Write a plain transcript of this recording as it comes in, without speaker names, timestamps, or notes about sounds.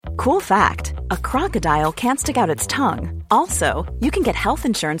Cool fact, a crocodile can't stick out its tongue. Also, you can get health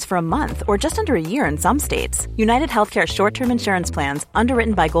insurance for a month or just under a year in some states. United Healthcare short-term insurance plans,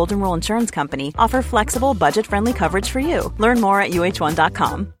 underwritten by Golden Rule Insurance Company, offer flexible, budget-friendly coverage for you. Learn more at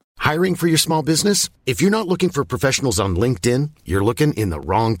uh1.com. Hiring for your small business? If you're not looking for professionals on LinkedIn, you're looking in the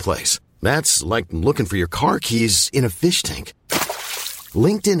wrong place. That's like looking for your car keys in a fish tank.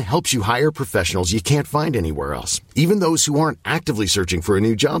 LinkedIn helps you hire professionals you can't find anywhere else, even those who aren't actively searching for a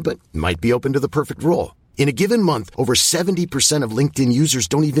new job but might be open to the perfect role. In a given month, over 70% of LinkedIn users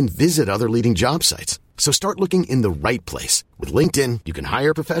don't even visit other leading job sites. So start looking in the right place. With LinkedIn, you can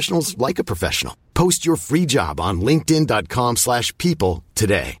hire professionals like a professional. Post your free job on linkedin.com/people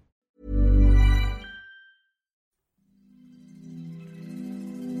today.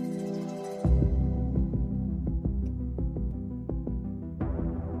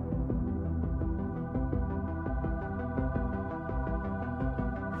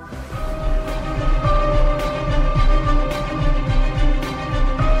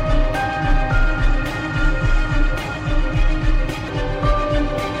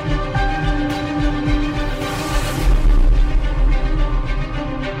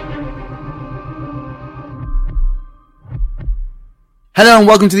 Hello and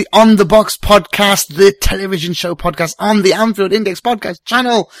welcome to the On The Box podcast, the television show podcast on the Anfield Index podcast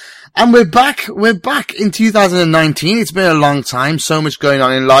channel. And we're back in 2019. It's been a long time, so much going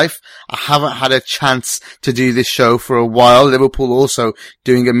on in life. I haven't had a chance to do this show for a while. Liverpool also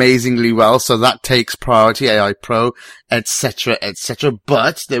doing amazingly well, so that takes priority, AI Pro, etc., etc.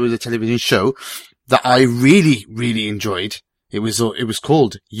 But there was a television show that I really, really enjoyed. It was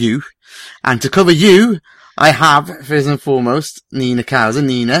called You. And to cover You, I have, first and foremost, Nina Kauser.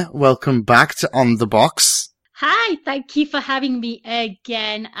 Nina, welcome back to On The Box. Hi, thank you for having me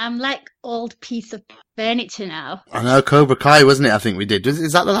again. I'm like old piece of furniture now. I know, Cobra Kai, wasn't it, I think we did.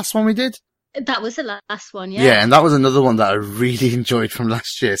 Is that the last one we did? That was the last one, yeah. Yeah, and that was another one that I really enjoyed from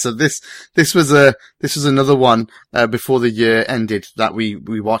last year. So this was another one, before the year ended that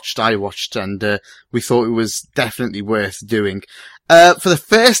I watched, and, we thought it was definitely worth doing. For the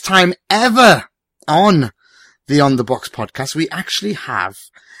first time ever on the On The Box podcast, we actually have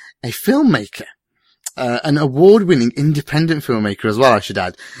a filmmaker, an award-winning independent filmmaker as well, I should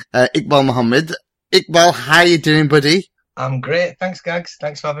add, Iqbal Muhammad. Iqbal, how you doing, buddy? I'm great. Thanks, Gags.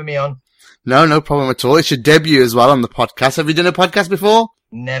 Thanks for having me on. No problem at all. It's your debut as well on the podcast. Have you done a podcast before?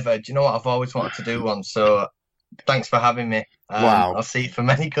 Never. Do you know what? I've always wanted to do one, so thanks for having me. Wow. I'll see if I'm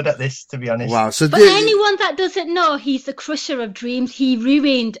any good at this, to be honest. Wow. So for anyone that doesn't know, he's the crusher of dreams. He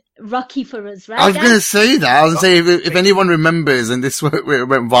ruined Rocky for us, right? I was going to say that. I was going to say, if anyone remembers, and this went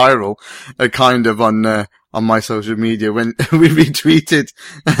viral, kind of on my social media, when we retweeted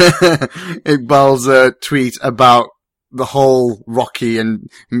Iqbal's tweet about the whole Rocky and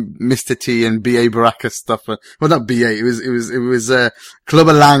Mr. T and B.A. Baraka stuff. Well, not B.A., it was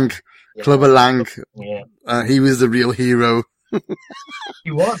Clubber Lang. Yeah. Clubber Lang. Yeah. He was the real hero.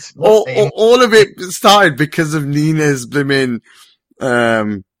 He was. All of it started because of Nina's blimmin',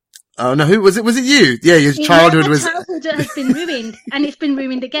 oh no, who was it? Was it you? Yeah, your childhood was. My childhood has been ruined, and it's been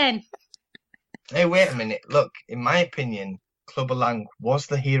ruined again. Hey, wait a minute. Look, in my opinion, Clubber Lang was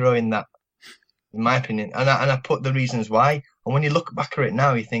the hero in that. In my opinion, and I put the reasons why. And when you look back at it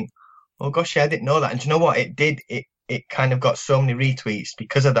now, you think, oh gosh, yeah, I didn't know that. And do you know what? It kind of got so many retweets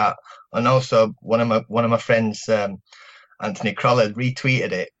because of that. And also, one of my friends, Anthony Croller,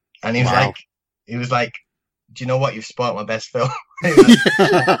 retweeted it, and he was like, do you know what? You've spoiled my best film. That's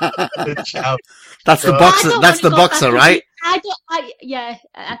the boxer. That's the boxer, right? I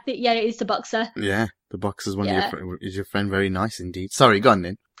think it is the boxer. Yeah, the boxer's is your friend. Very nice indeed. Sorry, go on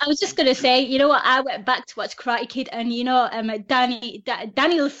then. I was just gonna say, you know what? I went back to watch Karate Kid, and you know,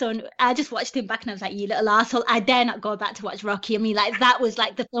 Daniel's son. I just watched him back, and I was like, "You little asshole! I dare not go back to watch Rocky." I mean, like that was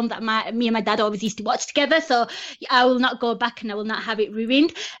like the film that me and my dad always used to watch together. So I will not go back, and I will not have it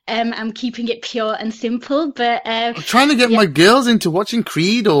ruined. I'm keeping it pure and simple. But I'm trying to get my girls into watching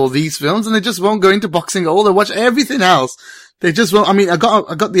Creed or these films, and they just won't go into boxing at all. They watch everything else. They just won't. I mean, I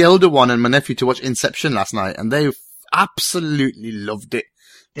got the elder one and my nephew to watch Inception last night, and they absolutely loved it.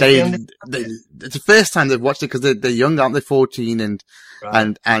 It's the first time they've watched it because they're young, aren't they? 14 and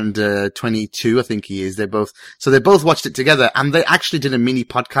 22, I think he is. They both watched it together, and they actually did a mini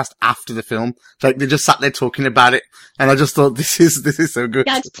podcast after the film. Like they just sat there talking about it, and I just thought this is so good.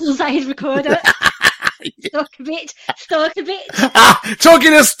 Dad pulls out his recorder. Stalk a bit.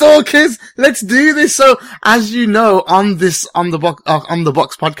 Talking of stalkers, let's do this. So, as you know, on the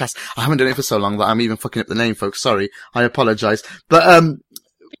box podcast, I haven't done it for so long that I'm even fucking up the name, folks. Sorry, I apologise. But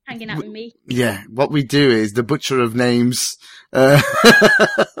hanging out with me. Yeah, what we do is the butcher of names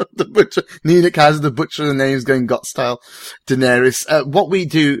The butcher, Nina Kaz, the butcher of the names going got style. Daenerys. What we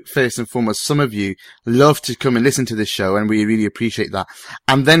do first and foremost, some of you love to come and listen to this show, and we really appreciate that,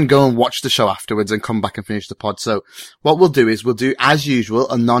 and then go and watch the show afterwards and come back and finish the pod. So what we'll do is we'll do, as usual,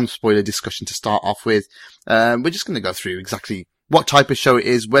 a non-spoiler discussion to start off with. We're just going to go through exactly what type of show it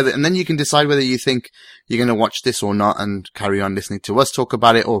is, and then you can decide whether you think you're going to watch this or not and carry on listening to us talk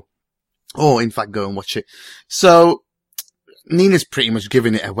about it, or in fact go and watch it. So Nina's pretty much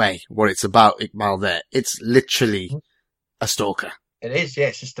giving it away, what it's about, Iqbal, there. It's literally a stalker. It is, yeah.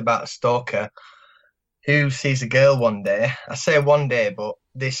 It's just about a stalker who sees a girl one day. I say one day, but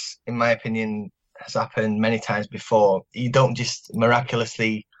this, in my opinion, has happened many times before. You don't just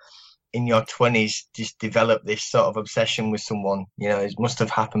miraculously, in your 20s, just develop this sort of obsession with someone. You know, it must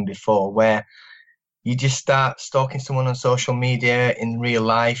have happened before, where you just start stalking someone on social media in real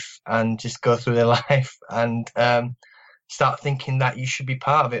life and just go through their life and start thinking that you should be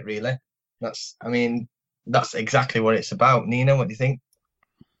part of it, really. That's exactly what it's about. Nina, what do you think?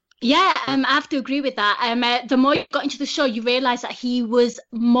 Yeah, I have to agree with that. The more you got into the show, you realise that he was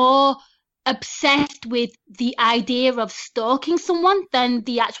more obsessed with the idea of stalking someone than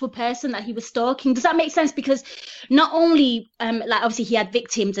the actual person that he was stalking. Does that make sense? Because not only, like, obviously he had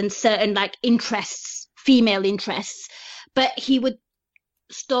victims and certain, like, interests, female interests, but he would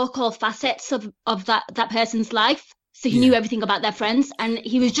stalk all facets of that person's life. So he knew everything about their friends, and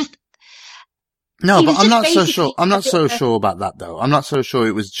he was just... No, but I'm not so sure. I'm not so sure about that, though. I'm not so sure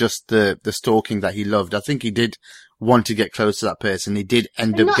it was just the stalking that he loved. I think he did want to get close to that person. He did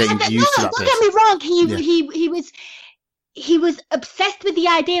end up getting used to that person. Don't get me wrong. He was obsessed with the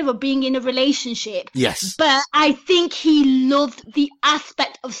idea of being in a relationship. Yes. But I think he loved the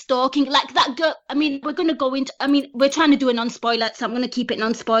aspect of stalking. Like that girl, I mean, we're trying to do a non-spoiler, so I'm going to keep it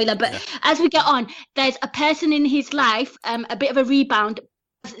non-spoiler. But as we get on, there's a person in his life, a bit of a rebound,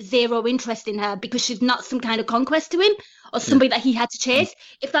 zero interest in her because she's not some kind of conquest to him or somebody that he had to chase,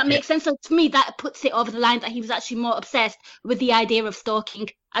 if that makes sense. So to me, that puts it over the line that he was actually more obsessed with the idea of stalking.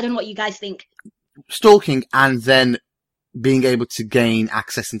 I don't know what you guys think. Stalking and then being able to gain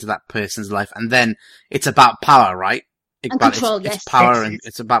access into that person's life. And then it's about power, right? And control, yes. It's power and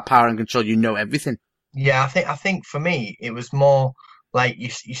it's about power and control. You know everything. Yeah, I think for me, it was more like you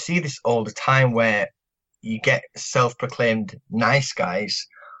see this all the time where you get self-proclaimed nice guys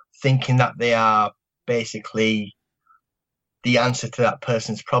thinking that they are basically the answer to that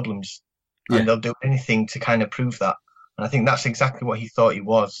person's problems. And they'll do anything to kind of prove that. And I think that's exactly what he thought he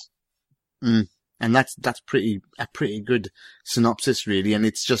was. And that's a pretty good synopsis, really. And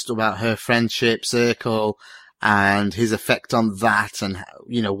it's just about her friendship circle and his effect on that and,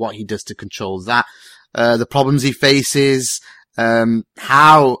 you know, what he does to control that, the problems he faces,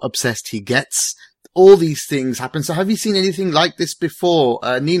 how obsessed he gets. All these things happen. So have you seen anything like this before?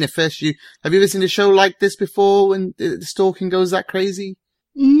 Nina, first, have you ever seen a show like this before when the stalking goes that crazy?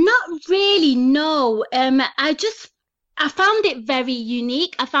 Not really, no. I found it very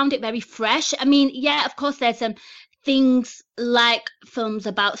unique. I found it very fresh. I mean, yeah, of course, there's things like films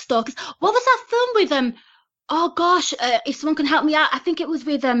about stalkers. What was that film with oh gosh, if someone can help me out, I think it was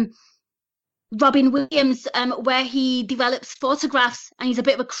with Robin Williams, where he develops photographs and he's a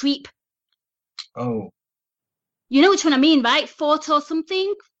bit of a creep. Oh. You know which one I mean, right? Photo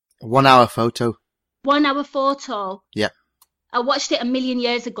something? 1 hour photo. 1 hour photo. Yeah. I watched it a million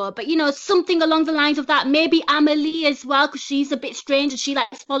years ago, but, you know, something along the lines of that. Maybe Amélie as well, because she's a bit strange and she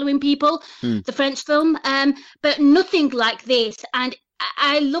likes following people, the French film, but nothing like this. And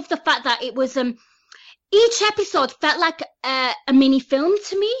I love the fact that it was, each episode felt like a mini film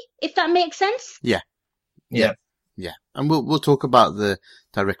to me, if that makes sense. Yeah. And we'll talk about the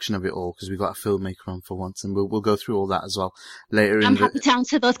direction of it all because we've got a filmmaker on for once, and we'll go through all that as well later. I'm happy to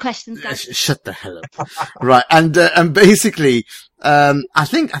answer those questions, guys. Shut the hell up. Right, and basically, I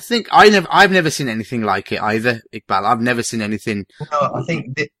think I've never seen anything like it either, Iqbal. I've never seen anything. No, I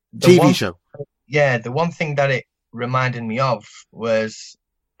think the TV show. Yeah, the one thing that it reminded me of was,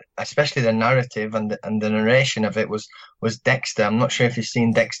 especially the narrative and the narration of it was Dexter. I'm not sure if you've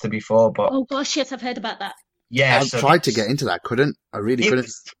seen Dexter before, but oh gosh, yes, I've heard about that. Yeah, I tried to get into that, couldn't. I really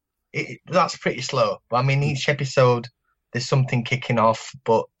couldn't. That's pretty slow. But I mean, each episode there's something kicking off,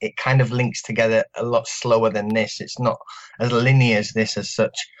 but it kind of links together a lot slower than this. It's not as linear as this as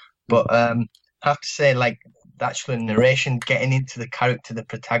such. But I have to say, like, the actual narration, getting into the character, the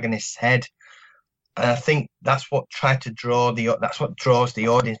protagonist's head, and I think that's what draws the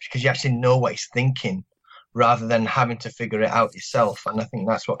audience, because you actually know what he's thinking rather than having to figure it out yourself. And I think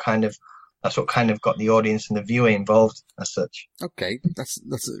that's what kind of that's what kind of got the audience and the viewer involved as such. Okay, that's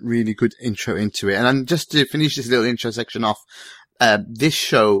a really good intro into it. And just to finish this little intro section off, this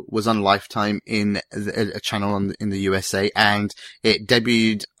show was on Lifetime in a channel in the USA, and it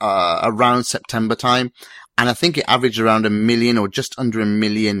debuted around September time, and I think it averaged around 1 million or just under 1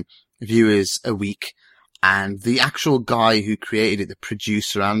 million viewers a week. And the actual guy who created it, the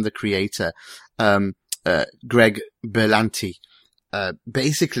producer and the creator, Greg Berlanti,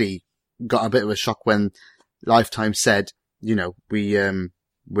 basically got a bit of a shock when Lifetime said, you know, we're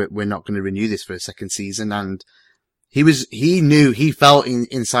not going to renew this for a second season. And he felt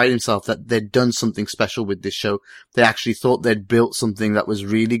inside himself that they'd done something special with this show. They actually thought they'd built something that was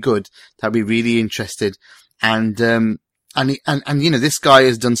really good, that we really interested. And you know, this guy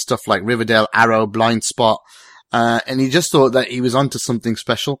has done stuff like Riverdale, Arrow, Blind Spot, and he just thought that he was onto something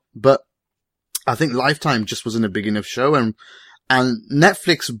special. But I think Lifetime just wasn't a big enough show, and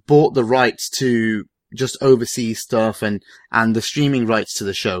Netflix bought the rights to just oversee stuff and the streaming rights to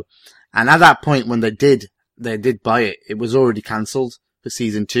the show. And at that point, when they did buy it, it was already cancelled for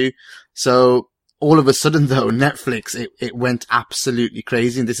season 2. So all of a sudden, though, Netflix, it went absolutely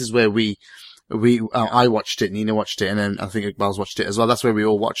crazy. And this is where I watched it, Nina watched it, and then I think Iqbal's watched it as well. That's where we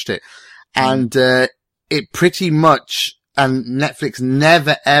all watched it. And, it pretty much, and Netflix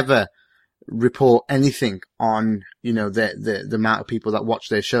never ever report anything on, you know, the amount of people that watch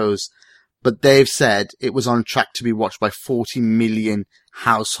their shows, but they've said it was on track to be watched by 40 million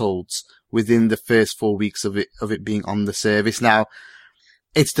households within the first 4 weeks of it being on the service. Now,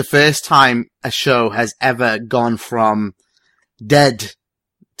 it's the first time a show has ever gone from dead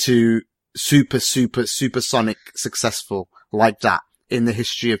to supersonic successorful like that in the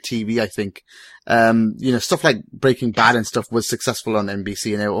history of TV, I think. You know, stuff like Breaking Bad and stuff was successful on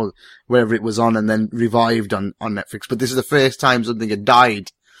NBC or wherever it was on, and then revived on Netflix. But this is the first time something had died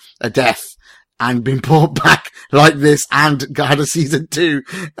a death and been brought back like this and had a season 2,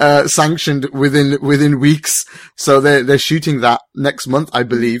 sanctioned within weeks. So they're shooting that next month, I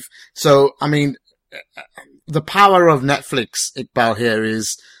believe. So, I mean, the power of Netflix, Iqbal, here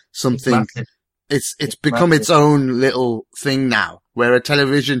is something, it's become its own little thing now, where a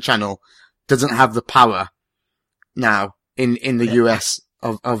television channel doesn't have the power now in the US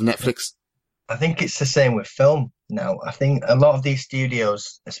of Netflix. I think it's the same with film now. I think a lot of these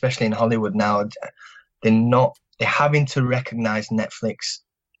studios, especially in Hollywood now, they're having to recognize Netflix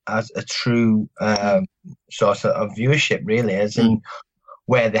as a true source of viewership, really, as in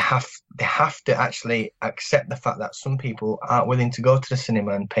where they have to actually accept the fact that some people aren't willing to go to the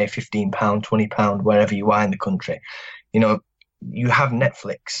cinema and pay £15, £20, wherever you are in the country. You know, you have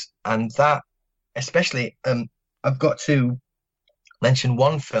Netflix, and that, especially, I've got to mention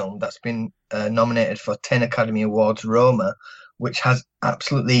one film that's been nominated for 10 Academy Awards, Roma, which has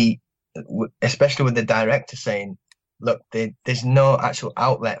absolutely, especially with the director saying, look, there's no actual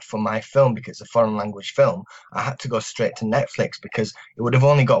outlet for my film because it's a foreign language film. I had to go straight to Netflix because it would have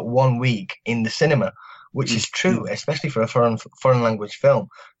only got 1 week in the cinema, which is true, especially for a foreign language film.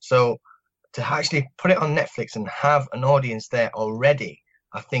 So to actually put it on Netflix and have an audience there already,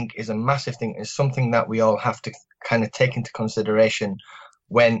 I think is a massive thing. It's something that we all have to kind of take into consideration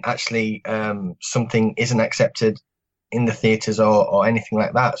when actually something isn't accepted in the theatres or anything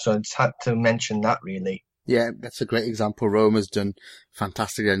like that. So I just had to mention that, really. Yeah, that's a great example. Roma's done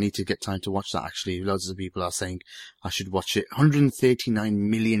fantastically. I need to get time to watch that, actually. Loads of people are saying I should watch it. 139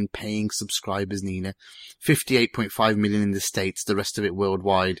 million paying subscribers, Nina. 58.5 million in the States, the rest of it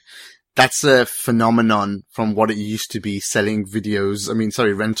worldwide. That's a phenomenon from what it used to be selling videos.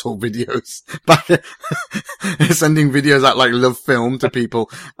 Rental videos. Back, sending videos out like Love Film to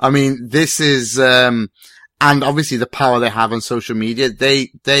people. I mean, this is, and obviously the power they have on social media.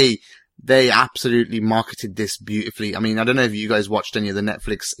 They absolutely marketed this beautifully. I mean, I don't know if you guys watched any of the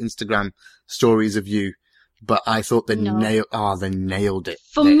Netflix Instagram stories of you, but I thought they nailed it.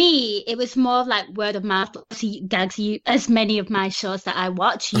 For me, it was more of like word of mouth. See, Gags, as many of my shows that I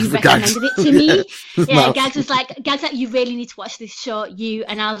watch, you recommended it to me. Yeah, Gags was like, you really need to watch this show,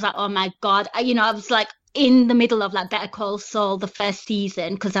 and I was like, oh my God. I was like in the middle of like Better Call Saul, the first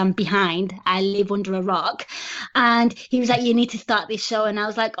season, because I'm behind. I live under a rock. And he was like, you need to start this show. And I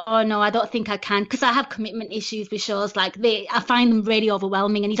was like, oh no, I don't think I can, because I have commitment issues with shows. Like I find them really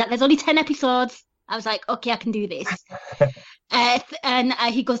overwhelming. And he's like, there's only 10 episodes. I was like, okay, I can do this. And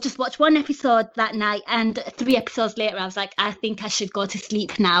he goes, just watch 1 episode that night. And 3 episodes later, I was like, I think I should go to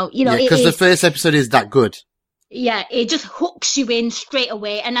sleep now. Because the first episode is that good. Yeah, it just hooks you in straight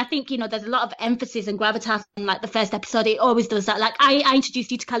away. And I think, you know, there's a lot of emphasis and gravitas in like the first episode. It always does that. Like I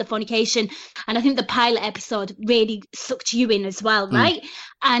introduced you to Californication, and I think the pilot episode really sucked you in as well, right?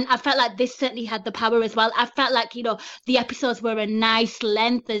 And I felt like this certainly had the power as well. I felt like, you know, the episodes were a nice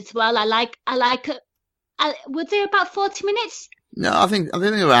length as well. Were they about 40 minutes? No, I think they were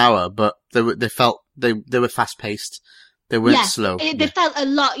an hour, but they were fast paced. They weren't slow. They felt a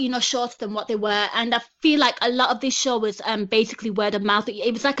lot, you know, shorter than what they were. And I feel like a lot of this show was basically word of mouth.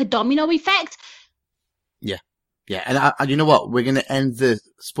 It was like a domino effect. Yeah. Yeah. And you know what? We're going to end the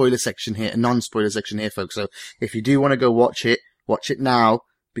spoiler section here, non-spoiler section here, folks. So if you do want to go watch it now,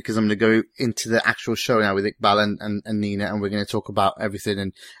 because I'm going to go into the actual show now with Iqbal and Nina, and we're going to talk about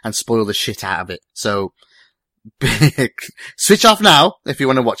everything and spoil the shit out of it. So switch off now if you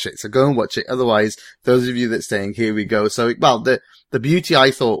want to watch it. So go and watch it. Otherwise, those of you that staying, here we go. So, well, the beauty I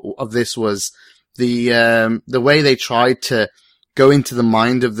thought of this was the way they tried to go into the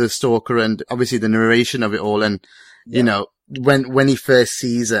mind of the stalker, and obviously the narration of it all. And, you know, when he first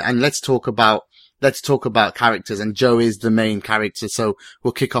sees her, and let's talk about characters, and Joe is the main character. So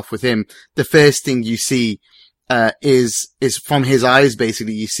we'll kick off with him. The first thing you see, is from his eyes,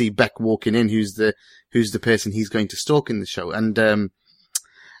 basically. You see Beck walking in, who's the person he's going to stalk in the show. And,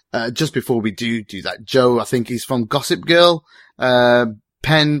 just before we do that, Joe, I think he's from Gossip Girl,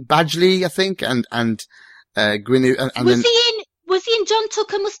 Penn Badgley, I think, and Gwyneth, was he in John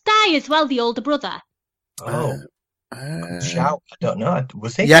Tucker Must Die as well, the older brother? Shout, I don't know.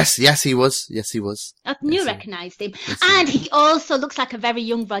 Was he? Yes, he was. I knew recognised him. And he also looks like a very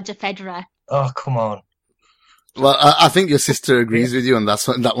young Roger Federer. Oh, come on. Well, I think your sister agrees with you on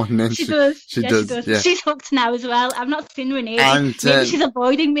that one. Then she does. She does. Yeah. She's hooked now as well. I've not seen her in ages. Maybe she's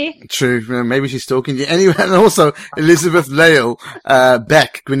avoiding me. True. Maybe she's stalking you. Anyway, and also Elizabeth Lale,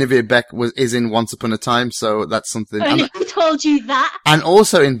 Guinevere Beck is in Once Upon a Time, so that's something. Who told you that? And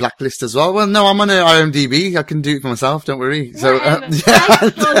also in Blacklist as well. Well, no, I'm on IMDb. I can do it for myself. Don't worry. So,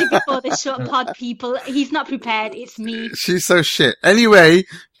 I told you before the short pod, people. He's not prepared. It's me. She's so shit. Anyway,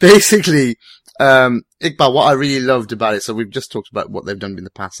 basically, Iqbal, what I really loved about it, so we've just talked about what they've done in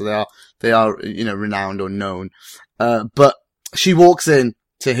the past, so they are, you know, renowned or known. But she walks in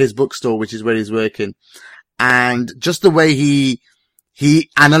to his bookstore, which is where he's working, and just the way he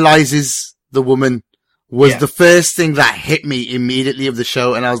analyzes the woman was the first thing that hit me immediately of the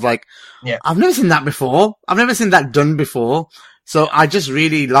show, and I was like, I've never seen that before. I've never seen that done before. So I just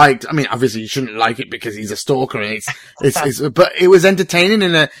really liked, I mean, obviously you shouldn't like it because he's a stalker, and but it was entertaining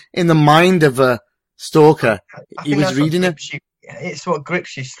in the mind of a stalker. He was reading it. It's what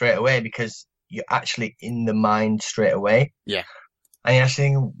grips you straight away, because you're actually in the mind straight away. Yeah. And you're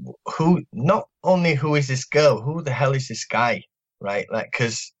actually thinking, not only who is this girl, who the hell is this guy? Right? Like,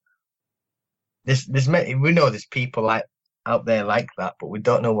 cause we know there's people out there like that, but we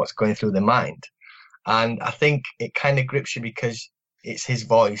don't know what's going through their mind. And I think it kind of grips you because it's his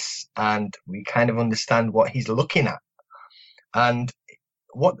voice, and we kind of understand what he's looking at. And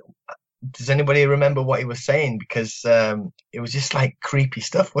does anybody remember what he was saying? Because it was just like creepy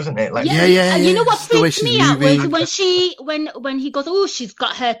stuff, wasn't it? Like yeah. You know what freaked me out was when he goes, oh, she's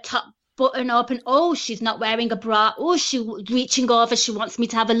got her top button open. Oh, she's not wearing a bra. Oh, she's reaching over. She wants me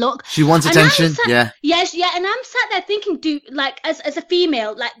to have a look. She wants attention. Yes. And I'm sat there thinking, as a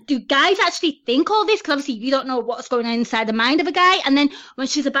female, like, do guys actually think all this? Because obviously you don't know what's going on inside the mind of a guy. And then when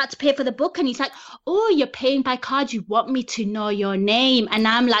she's about to pay for the book, and he's like, oh, you're paying by card. You want me to know your name? And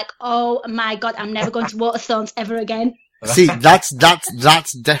I'm like, oh my God, I'm never going to Waterstones ever again. See, that's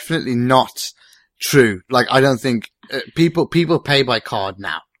definitely not true. Like, I don't think people pay by card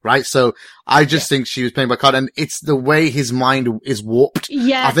now. Right? So I just think she was paying by card, and it's the way his mind is warped.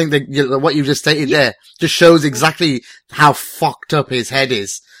 Yeah. I think that what you've just stated there just shows exactly how fucked up his head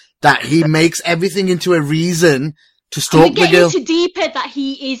is, that he makes everything into a reason to stalk the girl. Into deeper that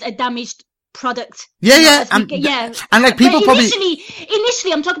he is a damaged product. Yeah. And like people initially,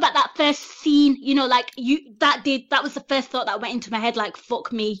 I'm talking about that first scene, you know, like that was the first thought that went into my head, like,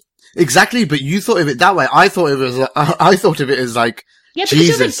 fuck me. Exactly. But you thought of it that way. I thought of it as like, yeah,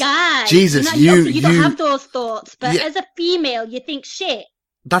 because you're a guy. Jesus, you don't have those thoughts. But as a female, you think, shit.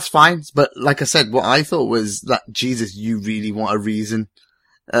 That's fine. But like I said, what I thought was that, Jesus, you really want a reason.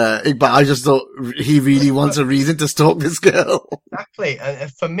 But I just thought he really wants a reason to stalk this girl. Exactly. And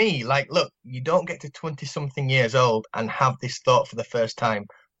for me, like, look, you don't get to 20-something years old and have this thought for the first time.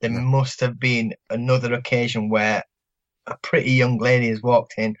 There must have been another occasion where a pretty young lady has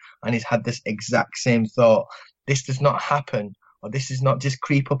walked in and has had this exact same thought. This does not happen. Or this is not just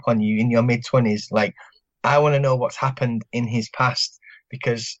creep up on you in your mid-20s. Like, I want to know what's happened in his past,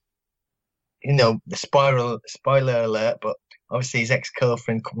 because the spoiler alert, but obviously his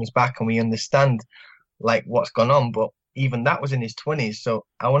ex-girlfriend comes back and we understand like what's gone on, but even that was in his 20s. So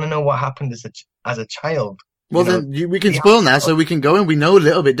I want to know what happened as a child. Well, we can spoil now, so we can go in. We know a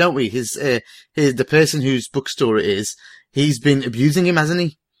little bit, don't we? The person whose bookstore it is, he's been abusing him, hasn't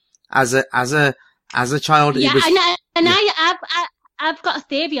he? As a child. Yeah, I've got a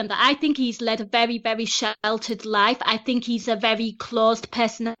theory on that. I think he's led a very, very sheltered life. I think he's a very closed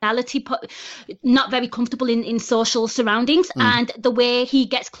personality, not very comfortable in social surroundings. And the way he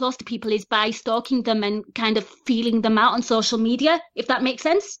gets close to people is by stalking them and kind of feeling them out on social media, if that makes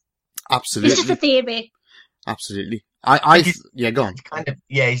sense. Absolutely. It's just a theory. Absolutely. Go on.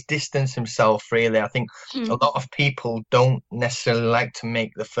 He's distanced himself, really. I think a lot of people don't necessarily like to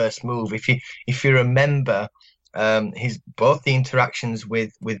make the first move. If you remember, both the interactions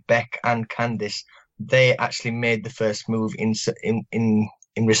with Beck and Candice, they actually made the first move in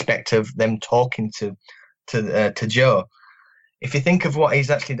respect of them talking to Joe. If you think of what he's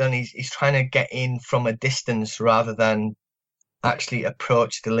actually done, he's trying to get in from a distance rather than actually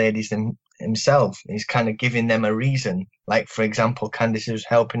approach the ladies himself. He's kind of giving them a reason. Like, for example, Candice was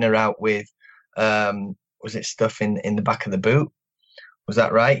helping her out with was it stuff in the back of the boot? Was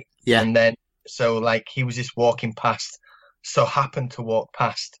that right? Yeah. And then so like he was just walking past, so happened to walk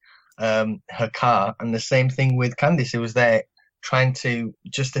past her car, and the same thing with Candice, who was there trying to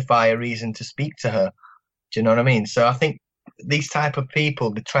justify a reason to speak to her. Do you know what I mean? So I think these type of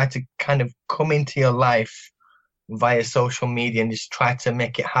people, they try to kind of come into your life via social media and just try to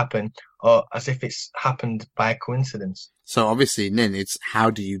make it happen, or as if it's happened by coincidence. So obviously, Nin, it's how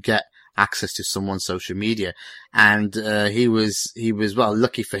do you get access to someone's social media? And he was well,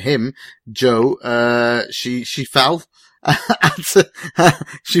 lucky for him, Joe, she fell.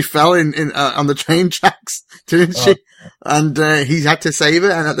 She fell in on the train tracks, didn't she? And he had to save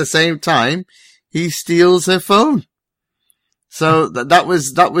her, and at the same time he steals her phone. So that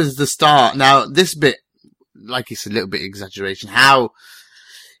was the start. Now this bit, like it's a little bit exaggeration, how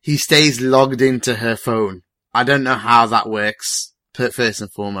he stays logged into her phone. I don't know how that works, first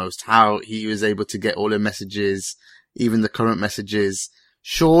and foremost, how he was able to get all her messages, even the current messages.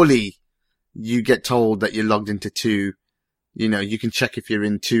 Surely you get told that you're logged into two, you can check if you're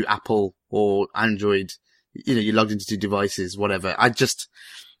in two Apple or Android, you're logged into two devices, whatever.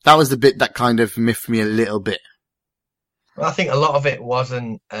 That was the bit that kind of miffed me a little bit. Well, I think a lot of it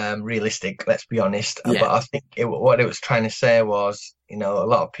wasn't realistic, let's be honest. Yeah. But I think what it was trying to say was, a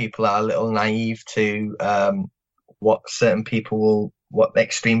lot of people are a little naive to what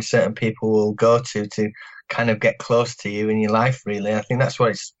extreme certain people will go to kind of get close to you in your life, really. I think that's what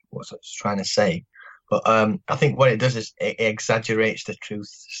it's trying to say. But I think what it does is it exaggerates the truth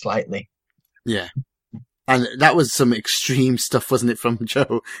slightly. Yeah. And that was some extreme stuff, wasn't it, from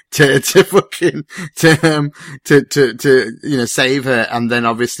Joe to fucking, to save her and then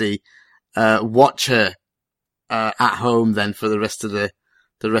obviously, watch her, at home then for the rest of the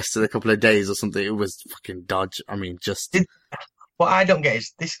couple of days or something. It was fucking dodge. I mean, what I don't get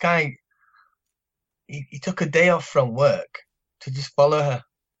is this guy, he took a day off from work to just follow her.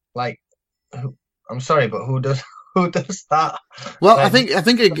 Like, I'm sorry, but who does that? Well, I think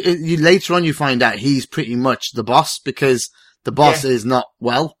you later on you find out he's pretty much the boss because the boss is not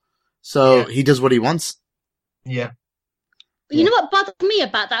well, so he does what he wants. Yeah. You know what bothered me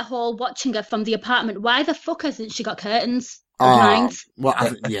about that whole watching her from the apartment? Why the fuck hasn't she got curtains? Blinds? Well,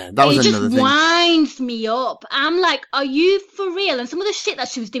 that was another thing. It just winds me up. I'm like, are you for real? And some of the shit that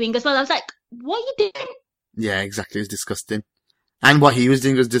she was doing as well, I was like, what are you doing? Yeah, exactly. It was disgusting. And what he was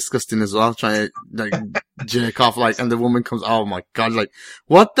doing was disgusting as well, trying to jerk off, and the woman comes, oh my God,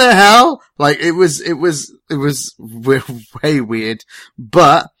 what the hell? It was way weird.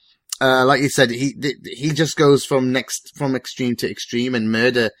 But, like you said, he just goes from extreme to extreme, and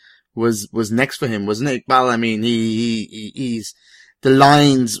murder was next for him, wasn't it, Iqbal? I mean, he's the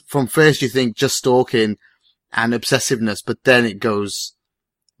lines from first you think just stalking and obsessiveness, but then it goes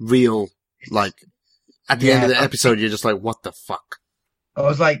real, at the end of the episode, you're just like, what the fuck? I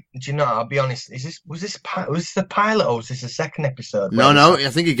was like, do you know, I'll be honest, was this the pilot or was this the second episode? No, I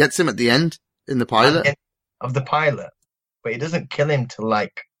think he gets him at the end in the pilot. Of the pilot. But he doesn't kill him till 2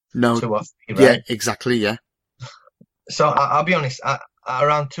 or 3, right? Yeah, exactly, yeah. So I'll be honest,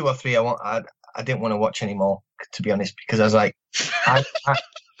 around 2 or 3, I didn't want to watch anymore, to be honest, because I was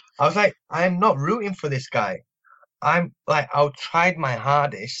like, I'm not rooting for this guy. I tried my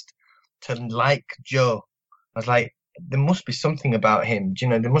hardest to like Joe. I was like, there must be something about him.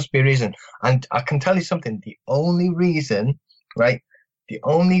 There must be a reason. And I can tell you something. The only reason, right? The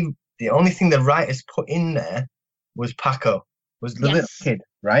only thing the writers put in there was Paco, was the little kid,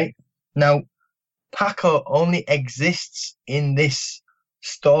 right? Now, Paco only exists in this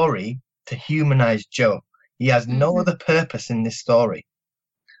story to humanize Joe. He has no other purpose in this story.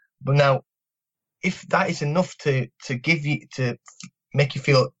 But now, if that is enough to make you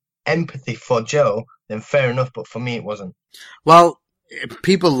feel empathy for Joe, then fair enough. But for me, it wasn't. Well,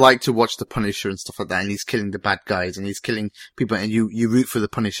 people like to watch The Punisher and stuff like that, and he's killing the bad guys, and he's killing people, and you root for the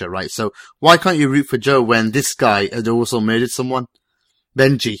Punisher, right? So why can't you root for Joe when this guy had also murdered someone?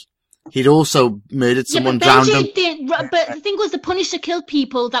 Benji. He'd also murdered someone, drowned him. But the thing was, the Punisher killed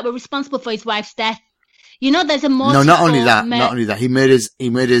people that were responsible for his wife's death. You know, there's a more. No, not only that. He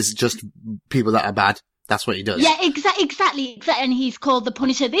murders just people that are bad. That's what he does. Yeah, exactly. And he's called the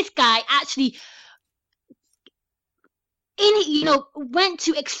Punisher. This guy actually, went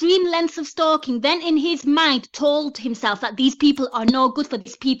to extreme lengths of stalking. Then in his mind told himself that these people are no good for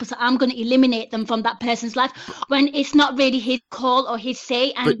these people, so I'm going to eliminate them from that person's life, when it's not really his call or his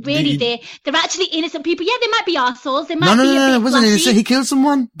say. And but really, they're actually innocent people. Yeah, they might be arseholes. They might be a bit it wasn't innocent. He killed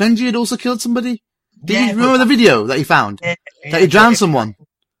someone. Benji had also killed somebody. Did you remember the video that he found? That he drowned someone.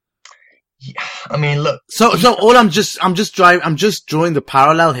 Yeah, I mean, look. So all I'm just drawing the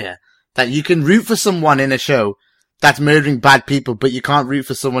parallel here, that you can root for someone in a show that's murdering bad people, but you can't root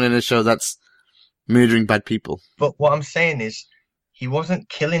for someone in a show that's murdering bad people. But what I'm saying is, he wasn't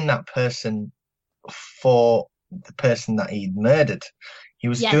killing that person for the person that he'd murdered. He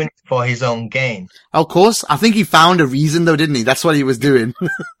was doing it for his own gain. Of course. I think he found a reason though, didn't he? That's what he was doing.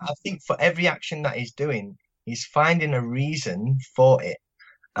 I think for every action that he's doing, he's finding a reason for it.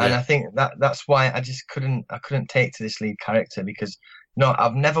 And I think that's why I couldn't take to this lead character, because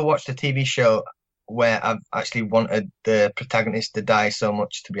I've never watched a TV show where I've actually wanted the protagonist to die so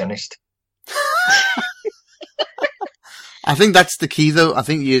much, to be honest. I think that's the key though. I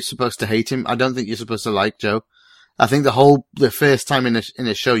think you're supposed to hate him. I don't think you're supposed to like Joe. I think the first time in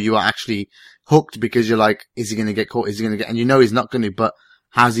a show you are actually hooked, because you're like, is he going to get caught? Is he going to get, and he's not going to, but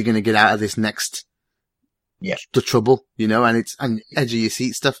how's he going to get out of this next? Yeah. The trouble, and it's an edge of your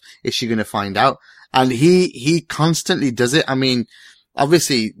seat stuff. Is she going to find out? And he constantly does it. I mean,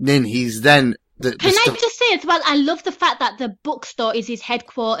 obviously, then he's then Can I just say as well, I love the fact that the bookstore is his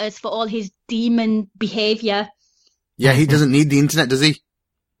headquarters for all his demon behavior. Yeah, he doesn't need the internet, does he?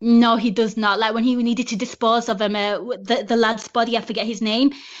 No, he does not. Like when he needed to dispose of him, the lad's body, I forget his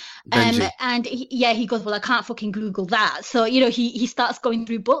name. And he goes, well, I can't fucking Google that. So, he starts going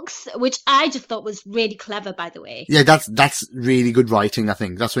through books, which I just thought was really clever, by the way. Yeah, that's really good writing, I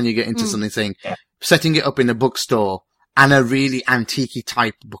think. That's when you get into something saying, setting it up in a bookstore, and a really antique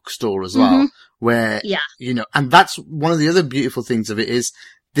type bookstore as well, where, and that's one of the other beautiful things of it is,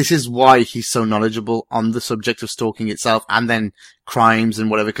 this is why he's so knowledgeable on the subject of stalking itself and then crimes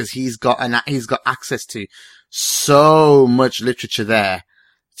and whatever, because he's got access to so much literature there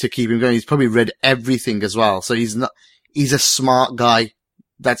to keep him going. He's probably read everything as well. So he's a smart guy.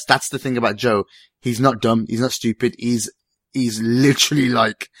 That's the thing about Joe. He's not dumb. He's not stupid. He's literally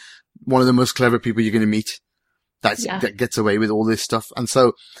like one of the most clever people you're going to meet. That gets away with all this stuff. And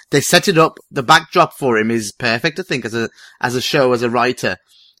so they set it up. The backdrop for him is perfect, I think, as a show, as a writer,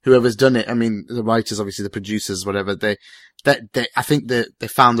 whoever's done it. I mean, the writers, obviously the producers, whatever, I think they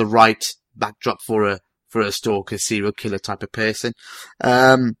found the right backdrop for a stalker, serial killer type of person,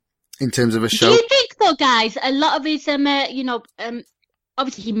 in terms of a show. Do you think though, guys, a lot of his,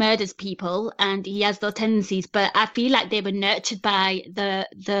 obviously he murders people and he has those tendencies, but I feel like they were nurtured by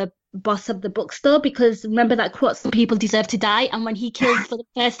the boss of the bookstore, because remember that quote, some people deserve to die, and when he kills for the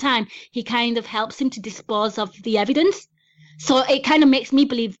first time, he kind of helps him to dispose of the evidence. So it kind of makes me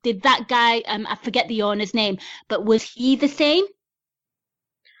believe, did that guy, I forget the owner's name, but was he the same?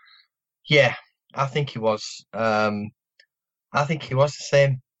 Yeah, I think he was. I think he was the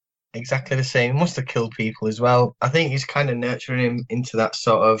same. Exactly the same. He must have killed people as well. I think he's kind of nurturing him into that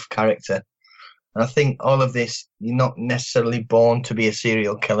sort of character. And I think all of this, you're not necessarily born to be a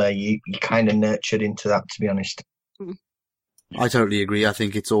serial killer. You kind of nurtured into that, to be honest. I totally agree. I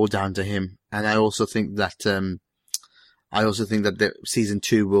think it's all down to him. And I also think that the season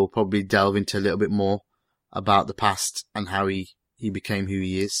 2 will probably delve into a little bit more about the past and how he became who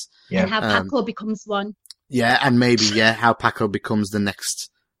he is. Yeah. And how Paco becomes one. Yeah, and maybe, how Paco becomes the next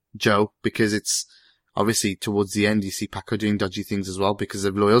Joe, because it's obviously towards the end you see Paco doing dodgy things as well because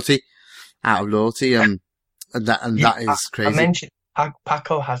of loyalty, out of loyalty, and that is crazy. I mentioned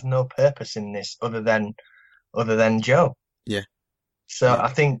Paco has no purpose in this other than Joe. Yeah. So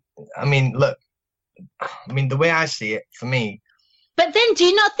yeah. The way I see it, for me. But then do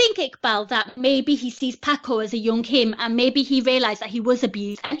you not think, Iqbal, that maybe he sees Paco as a young him and maybe he realised that he was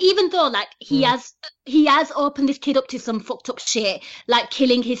abused? And even though like he has opened this kid up to some fucked up shit, like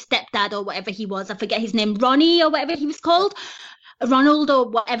killing his stepdad or whatever he was, I forget his name, Ronnie or whatever he was called, Ronald or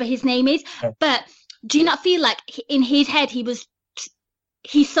whatever his name is. But do you not feel like in his head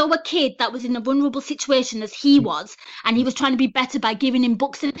he saw a kid that was in a vulnerable situation as he was, and he was trying to be better by giving him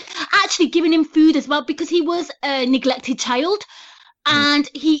books and actually giving him food as well, because he was a neglected child. And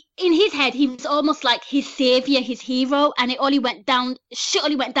in his head, he was almost like his savior, his hero, and shit only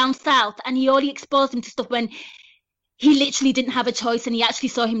went down south, and he only exposed him to stuff when he literally didn't have a choice, and he actually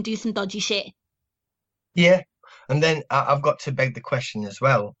saw him do some dodgy shit. Yeah, and then I've got to beg the question as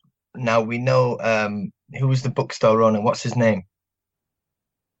well. Now we know who was the bookstore owner. What's his name?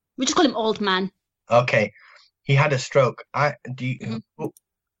 We just call him Old Man. Okay, he had a stroke.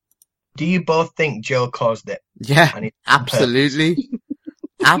 Do you both think Joe caused it? Yeah, absolutely.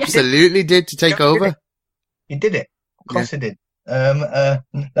 Absolutely did to take over. He did it. Of course he did.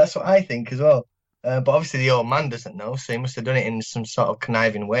 That's what I think as well. But obviously the old man doesn't know, so he must have done it in some sort of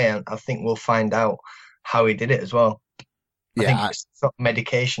conniving way. And I think we'll find out how he did it as well. I think sort of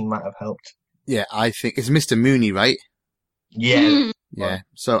medication might have helped. Yeah, I think it's Mr. Mooney, right? Yeah. Yeah.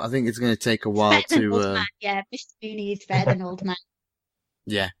 So I think it's going to take a while to. Yeah, Mr. Mooney is better than Old Man.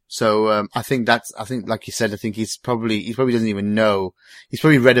 Yeah. So, I think like you said, I think he probably doesn't even know. He's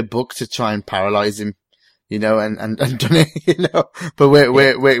probably read a book to try and paralyze him, and done it, but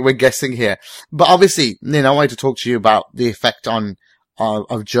we're guessing here. But obviously, I wanted to talk to you about the effect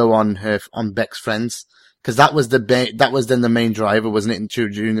of Joe on Beck's friends. Cause that was then the main driver, wasn't it?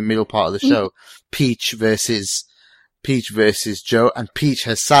 During the middle part of the show, Peach versus Joe, and Peach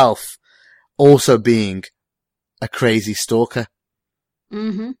herself also being a crazy stalker.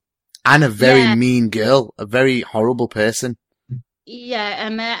 Mm-hmm. And a very mean girl, a very horrible person.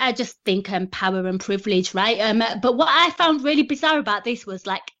 Yeah, I just think power and privilege, right? But what I found really bizarre about this was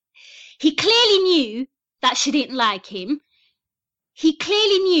like, he clearly knew that she didn't like him. He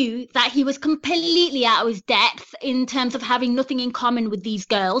clearly knew that he was completely out of his depth in terms of having nothing in common with these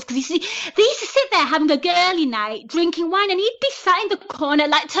girls. Because they used to sit there having a girly night, drinking wine, and he'd be sat in the corner.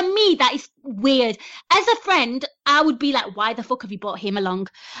 Like, to me, that is weird. As a friend, I would be like, why the fuck have you brought him along?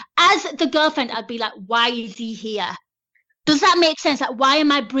 As the girlfriend, I'd be like, why is he here? Does that make sense? Like, why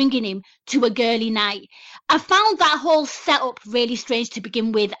am I bringing him to a girly night? I found that whole setup really strange to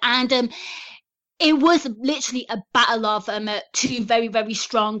begin with. And it was literally a battle of two very, very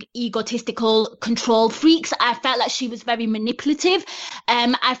strong, egotistical control freaks. I felt like she was very manipulative.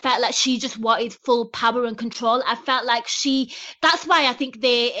 I felt like she just wanted full power and control. I felt like that's why I think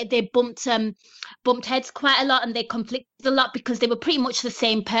they bumped heads quite a lot and they conflicted a lot, because they were pretty much the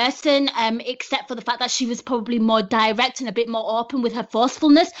same person, except for the fact that she was probably more direct and a bit more open with her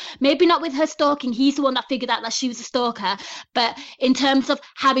forcefulness. Maybe not with her stalking. He's the one that figured out that she was a stalker. But in terms of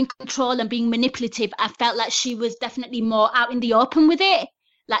having control and being manipulative, I felt like she was definitely more out in the open with it.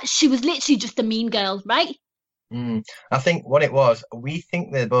 Like, she was literally just a mean girl, right? I think what it was, we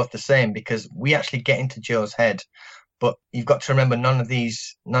think they're both the same because we actually get into Joe's head. But you've got to remember, none of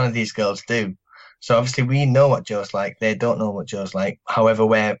these girls do. So obviously we know what Joe's like. They don't know what Joe's like. However,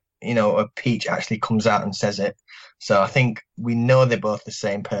 where, a Peach actually comes out and says it. So I think we know they're both the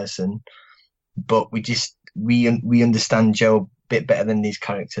same person, but we understand Joe a bit better than these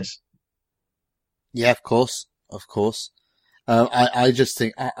characters. Yeah, of course. I just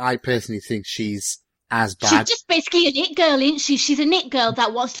think, I personally think she's as bad. She's just basically a nit girl, isn't she? She's a nit girl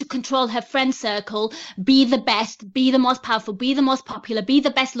that wants to control her friend circle, be the best, be the most powerful, be the most popular, be the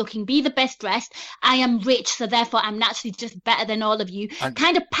best looking, be the best dressed. I am rich, so therefore I'm naturally just better than all of you.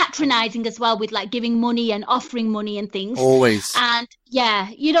 Kind of patronizing as well, with like giving money and offering money and things. Always. And yeah,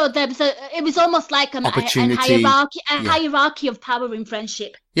 it was almost like a hierarchy of power in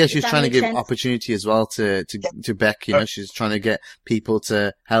friendship. Yeah, she's trying to give opportunity as well to Beck, she's trying to get people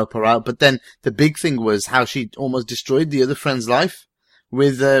to help her out. But then the big thing was how she almost destroyed the other friend's life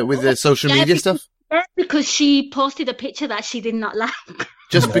with the social media stuff. Because she posted a picture that she did not like.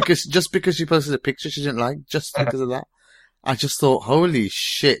 Just because she posted a picture she didn't like, just because of that. I just thought, holy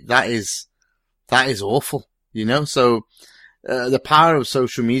shit, that is awful, So, the power of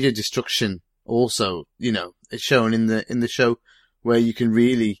social media destruction also, is shown in the show, where you can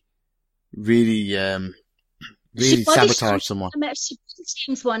really sabotage someone. She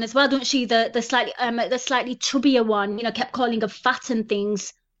shames one as well, don't she? The slightly chubbier one, kept calling her fat and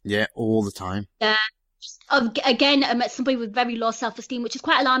things. Yeah, all the time. Yeah, again, somebody with very low self-esteem, which is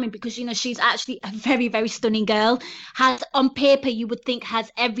quite alarming because, you know, she's actually a very, very stunning girl. Has, on paper, you would think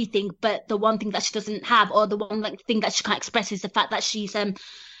has everything, but the one thing that she doesn't have, or the one thing that she can't express, is the fact that she's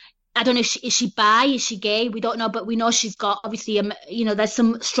I don't know, is she bi? Is she gay? We don't know, but we know she's got, obviously, you know, there's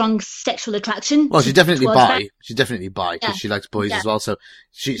some strong sexual attraction. Well, she's definitely towards bi. her. She's definitely bi because Yeah. she likes boys Yeah. as well. So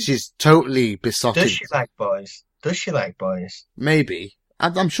she's totally besotted. Does she like boys? Does she like boys? Maybe.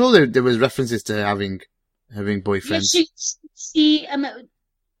 I'm sure there was references to having Yeah, boyfriends. she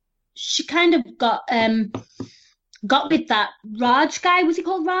kind of got with that Raj guy. Was he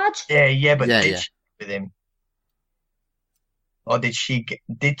called Raj? Yeah, but Yeah, did yeah. she get with him? Or did she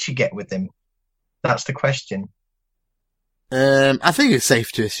get with him? That's the question. I think it's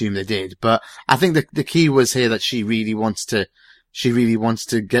safe to assume they did, but I think the key was here that she really wants to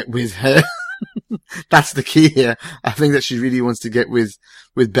get with her. That's the key here. I think that she really wants to get with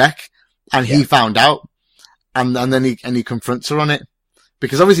Beck, and he found out, and then he confronts her on it.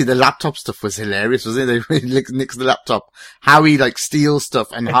 Because obviously the laptop stuff was hilarious, wasn't it? They nicks the laptop. How he like steals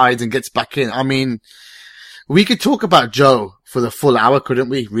stuff and hides and gets back in. I mean, we could talk about Joe for the full hour, couldn't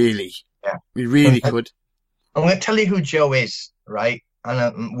we? Really? Yeah. We really could. I'm going to tell you who Joe is, right?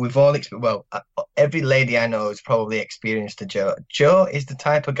 And we've all every lady I know has probably experienced a Joe. Joe is the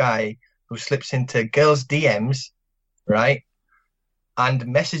type of guy who slips into girls' DMs, right? And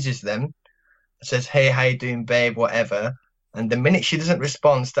messages them, says, "Hey, how you doing, babe?" Whatever. And the minute she doesn't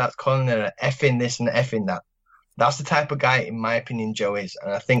respond, starts calling her effing this and effing that. That's the type of guy, in my opinion, Joe is.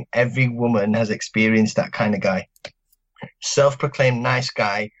 And I think every woman has experienced that kind of guy. Self-proclaimed nice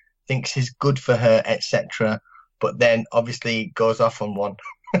guy, thinks he's good for her, etc. But then obviously goes off on one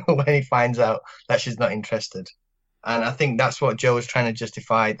when he finds out that she's not interested. And I think that's what Joe is trying to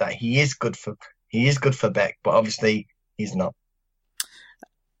justify, that he is good for Beck, but obviously he's not.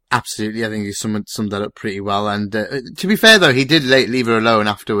 Absolutely, I think he summed that up pretty well. And to be fair, though, he did leave her alone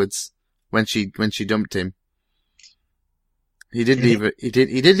afterwards when she dumped him. He did leave her. He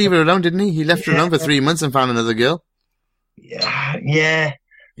did leave her alone, didn't he? He left her alone for 3 months and found another girl. Yeah.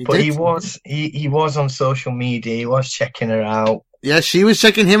 But did. he was on social media. He was checking her out. Yeah, she was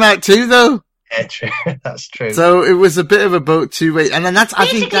checking him out too, though. Yeah, true. That's true. So it was a bit of a boat two-way, and then I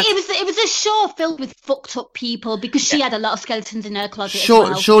think Basically, it was a show filled with fucked up people because she had a lot of skeletons in her closet as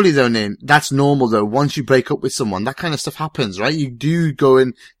well. Surely though, Nin, that's normal though. Once you break up with someone, that kind of stuff happens, right? You do go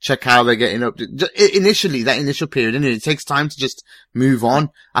and check how they're getting up. Initially, that initial period, it takes time to just move on.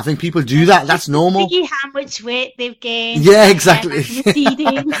 I think people do that. That's normal. See how much weight they've gained. Yeah, exactly.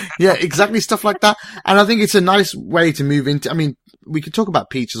 Receding. Yeah, exactly. Stuff like that. And I think it's a nice way to move into, I mean, we could talk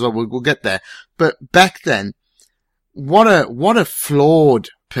about Peach as well. We'll get there. But Beck then, what a flawed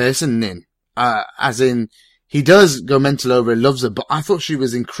person, Nin. As in, he does go mental over her, loves her, but I thought she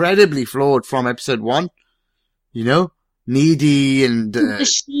was incredibly flawed from episode 1. You know? Needy and,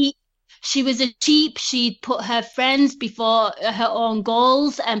 She was a sheep. She put her friends before her own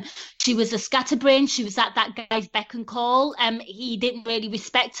goals. She was a scatterbrain. She was at that guy's beck and call. He didn't really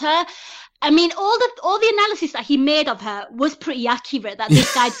respect her. I mean, all the analysis that he made of her was pretty accurate, that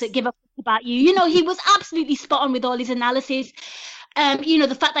this guy doesn't give a fuck about you. You know, he was absolutely spot on with all his analysis. You know,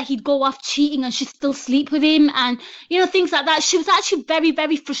 the fact that he'd go off cheating and she'd still sleep with him and, you know, things like that. She was actually very,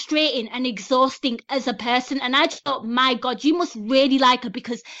 very frustrating and exhausting as a person. And I just thought, my God, you must really like her,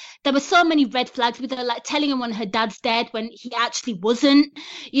 because there were so many red flags with her, like telling him when her dad's dead when he actually wasn't,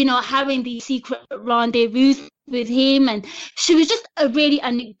 you know, having these secret rendezvous with him. And she was just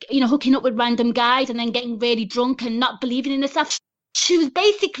hooking up with random guys and then getting really drunk and not believing in herself. She was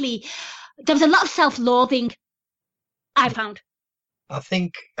basically, there was a lot of self-loathing, I found. I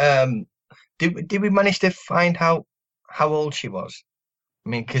think, did we manage to find how old she was? I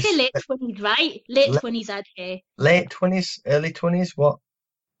mean, because late 20s, right? Late 20s, I'd say. Late 20s, early 20s. What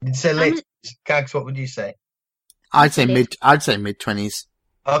did you say? Late 20s? Gags. What would you say? I'd say mid 20s.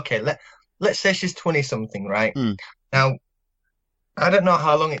 Okay, let's say she's 20 something, right? Mm. Now, I don't know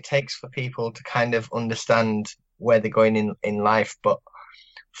how long it takes for people to kind of understand where they're going in life, but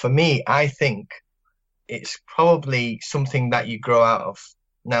for me, I think it's probably something that you grow out of.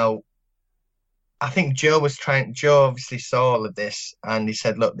 Now, I think Joe obviously saw all of this and he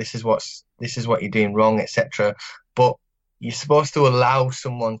said, look, this is what you're doing wrong, etc. But you're supposed to allow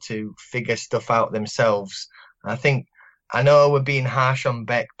someone to figure stuff out themselves. And I know we're being harsh on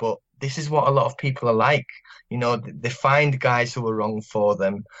Beck, but this is what a lot of people are like. You know, they find guys who are wrong for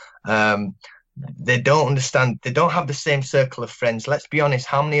them. They don't understand. They don't have the same circle of friends. Let's be honest.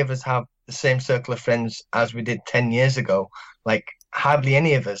 How many of us have the same circle of friends as we did 10 years ago? Like hardly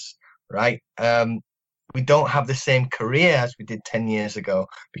any of us, right? we don't have the same career as we did 10 years ago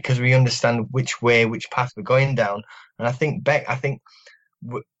because we understand which path we're going down. And I think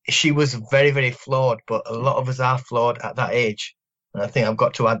she was very, very flawed, but a lot of us are flawed at that age. And I think I've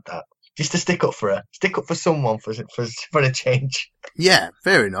got to add that. Just to stick up for her. Stick up for someone for a change. Yeah,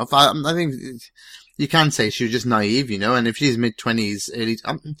 fair enough. I think you can say she was just naive, you know, and if she's mid-20s, early,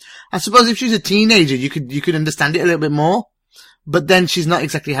 I suppose if she's a teenager, you could understand it a little bit more. But then she's not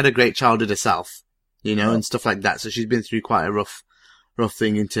exactly had a great childhood herself, you know, and stuff like that. So she's been through quite a rough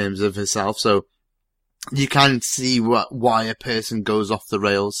thing in terms of herself. So you can see why a person goes off the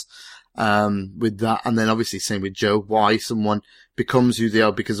rails, with that. And then obviously same with Joe, why someone becomes who they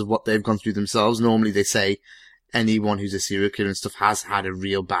are because of what they've gone through themselves. Normally they say anyone who's a serial killer and stuff has had a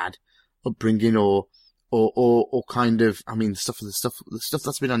real bad upbringing or kind of, I mean, the stuff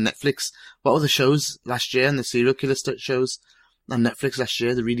that's been on Netflix. What were the shows last year and the serial killer shows on Netflix last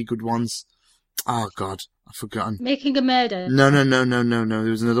year? The really good ones. Oh God, I've forgotten. Making a Murder. No.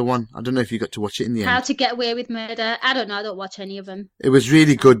 There was another one. I don't know if you got to watch it in the end. How to Get Away with Murder. I don't know. I don't watch any of them. It was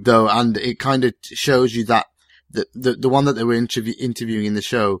really good though, and it kind of shows you that the one that they were interviewing in the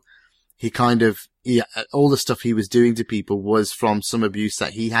show, all the stuff he was doing to people was from some abuse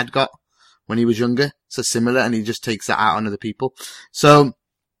that he had got when he was younger. So similar, and he just takes that out on other people. So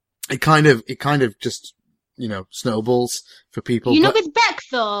it kind of just, you know, snowballs for people. You know, with Beck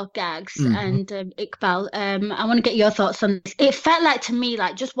though, Gags and Iqbal, I want to get your thoughts on this. It felt like to me,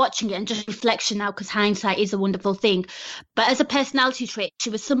 like just watching it and just reflection now, because hindsight is a wonderful thing. But as a personality trait, she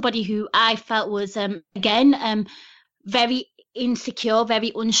was somebody who I felt was, very insecure, very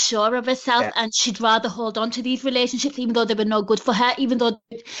unsure of herself, and she'd rather hold on to these relationships even though they were no good for her, even though,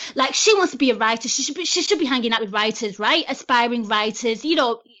 like, she wants to be a writer, she should be hanging out with writers, right? Aspiring writers, you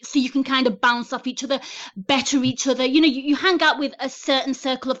know, so you can kind of bounce off each other, better each other, you know, you hang out with a certain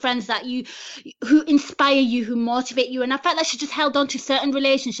circle of friends that who inspire you, who motivate you. And I felt like she just held on to certain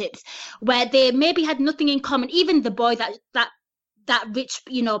relationships where they maybe had nothing in common. Even the boy that rich,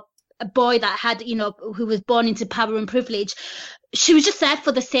 you know, a boy that had, you know, who was born into power and privilege, she was just there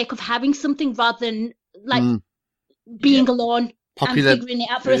for the sake of having something rather than like being alone popular, and figuring it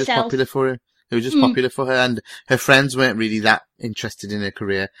out for herself. Popular for her. It was just popular for her, and her friends weren't really that interested in her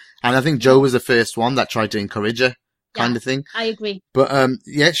career. And I think Joe was the first one that tried to encourage her, kind of thing. I agree. But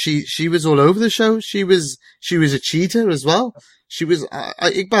she was all over the show. She was a cheater as well. She was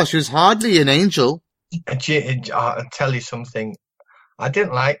Iqbal. She was hardly an angel. I'll tell you something. I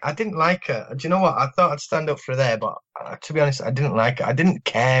didn't like her. Do you know what? I thought I'd stand up for her there, but to be honest, I didn't like her. I didn't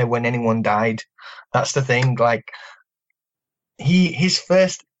care when anyone died. That's the thing. Like, his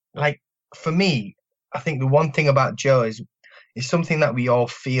first, like, for me, I think the one thing about Joe is something that we all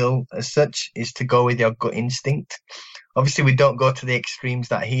feel as such, is to go with your gut instinct. Obviously, we don't go to the extremes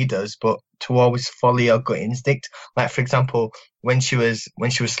that he does, but to always follow your gut instinct. Like, for example, when she was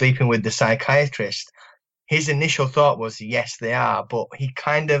sleeping with the psychiatrist, his initial thought was, yes, they are, but he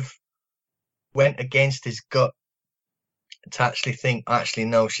kind of went against his gut to actually think, actually,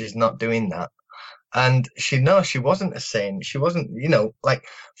 no, she's not doing that. And she wasn't a saint. She wasn't, you know, like,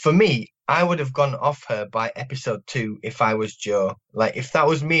 for me, I would have gone off her by episode 2 if I was Joe. Like, if that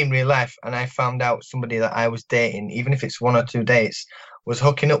was me in real life and I found out somebody that I was dating, even if it's 1 or 2 dates, was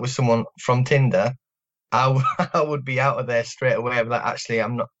hooking up with someone from Tinder, I would be out of there straight away. I'd be like, actually,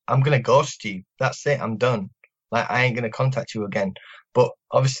 I'm going to ghost you. That's it. I'm done. Like, I ain't going to contact you again. But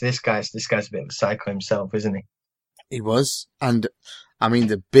obviously this guy's a bit of a psycho himself, isn't he? He was. And I mean,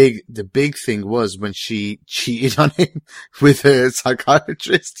 the big thing was when she cheated on him with her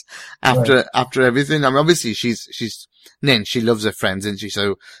psychiatrist after everything. I mean, obviously she's Nin, she loves her friends, isn't she?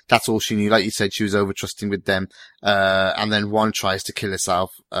 So that's all she knew. Like you said, she was over trusting with them. And then one tries to kill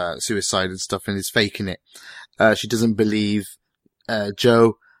herself, suicide and stuff, and is faking it. She doesn't believe,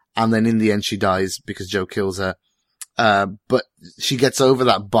 Joe. And then in the end, she dies because Joe kills her. But she gets over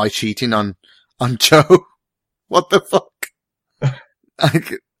that by cheating on Joe. What the fuck?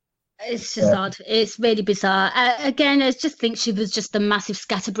 It's just odd. It's really bizarre. Again, I just think she was just a massive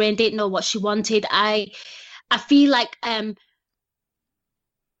scatterbrain, didn't know what she wanted. I feel like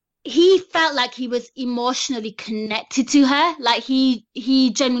he felt like he was emotionally connected to her. Like he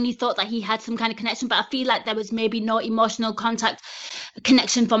genuinely thought that he had some kind of connection, but I feel like there was maybe no emotional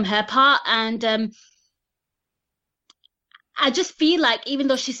connection from her part. And I just feel like, even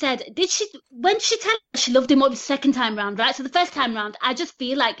though she said, when she tell her she loved him more the second time round, right? So the first time round, I just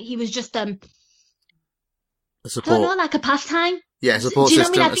feel like he was just a support. I don't know, like a pastime. Yeah, support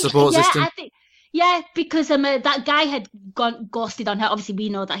system. A support system. I think, yeah, because that guy had gone ghosted on her. Obviously, we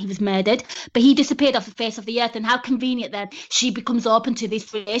know that he was murdered, but he disappeared off the face of the earth. And how convenient then she becomes open to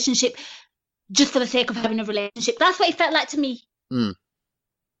this relationship. just for the sake of having a relationship. That's what it felt like to me.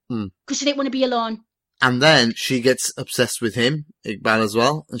 Because she didn't want to be alone. And then she gets obsessed with him, Iqbal, as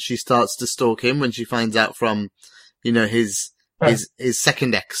well, and she starts to stalk him when she finds out from, his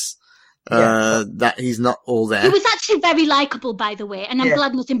second ex, that he's not all there. He was actually very likable, by the way, and I'm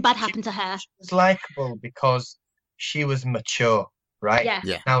glad nothing bad happened to her. She was likable because she was mature, right?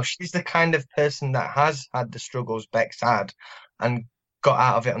 Yeah. Now, she's the kind of person that has had the struggles Beck's had and got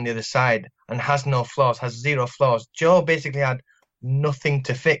out of it on the other side and has no flaws, has zero flaws. Joe basically had nothing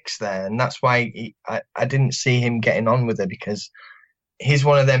to fix there, and that's why I didn't see him getting on with her, because he's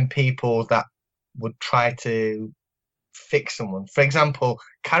one of them people that would try to fix someone. For example,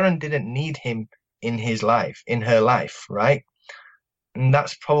 Karen didn't need him in her life, right? And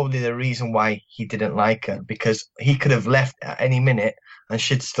that's probably the reason why he didn't like her, because he could have left at any minute and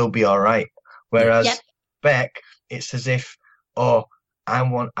she'd still be all right. Whereas Beck, it's as if, I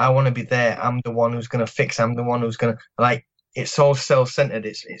want to be there. I'm the one who's going to fix. I'm the one who's going to, like, it's all self-centered.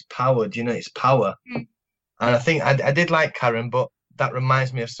 It's powered, it's power. And I think I did like Karen, but that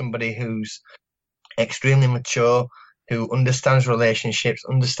reminds me of somebody who's extremely mature, who understands relationships,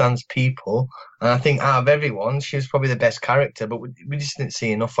 understands people. And I think out of everyone, she was probably the best character, but we just didn't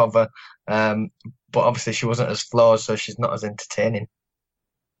see enough of her. But obviously she wasn't as flawed, so she's not as entertaining.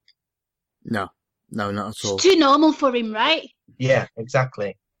 No, not at all. It's too normal for him, right? Yeah,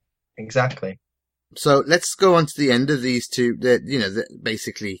 exactly. So let's go on to the end of these two,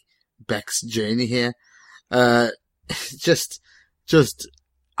 basically Beck's journey here. I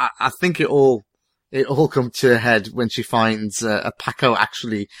think it all comes to a head when she finds Paco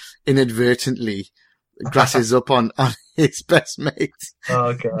actually inadvertently grasses up on his best mate.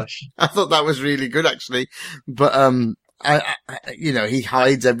 Oh gosh. I thought that was really good actually. But, he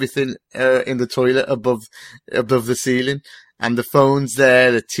hides everything, in the toilet above the ceiling. And the phone's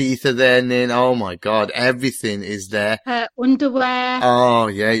there, the teeth are there, Nin. Oh my God, everything is there. Her underwear. Oh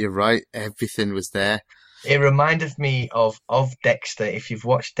yeah, you're right. Everything was there. It reminded me of Dexter. If you've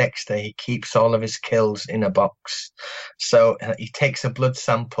watched Dexter, he keeps all of his kills in a box. So he takes a blood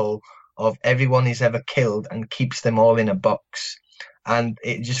sample of everyone he's ever killed and keeps them all in a box. And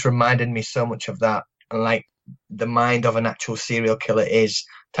it just reminded me so much of that. And like the mind of an actual serial killer is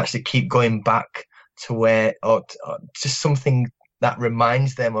to actually keep going back to where, or just something that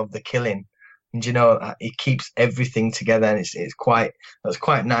reminds them of the killing. And it keeps everything together, and it's quite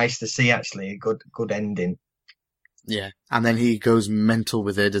nice to see actually. A good ending. Yeah, and then he goes mental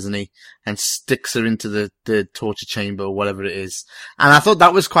with her, doesn't he? And sticks her into the torture chamber or whatever it is. And I thought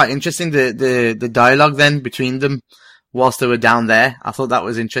that was quite interesting. The dialogue then between them whilst they were down there. I thought that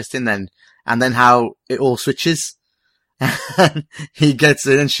was interesting then. And then how it all switches. He gets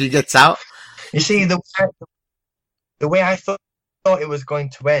in and she gets out. You see, the way I thought it was going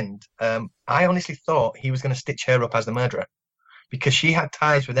to end, I honestly thought he was going to stitch her up as the murderer, because she had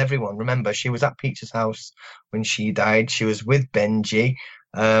ties with everyone. Remember, she was at Peach's house when she died. She was with Benji.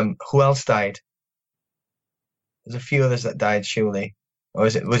 Who else died? There's a few others that died, surely. Or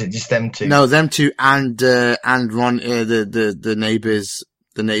was it just them two? No, them two and Ron, the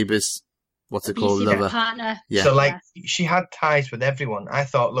neighbors, what's it called? Lover. Partner. Yeah. So she had ties with everyone. I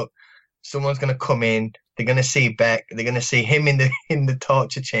thought, look, someone's going to come in. They're going to see Beck. They're going to see him in the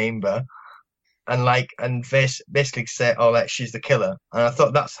torture chamber, and basically say, she's the killer. And I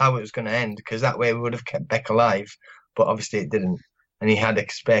thought that's how it was going to end, because that way we would have kept Beck alive. But obviously it didn't. And he had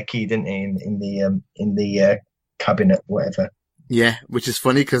a spare key, didn't he, in the cabinet, whatever. Yeah, which is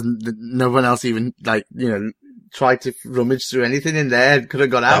funny because no one else even tried to rummage through anything in there. Could have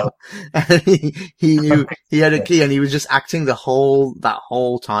got out. No. he knew he had a key, and he was just acting that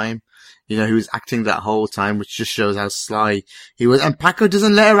whole time. He was acting that whole time, which just shows how sly he was. And Paco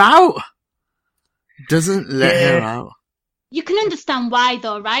doesn't let her out. Doesn't let her out. You can understand why,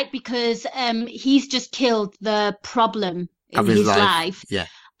 though, right? Because he's just killed the problem in his life. Yeah.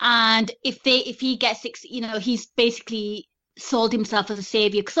 And if he gets, he's basically sold himself as a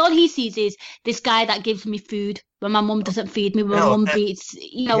savior, because all he sees is this guy that gives me food when my mum doesn't feed me, when my mum beats,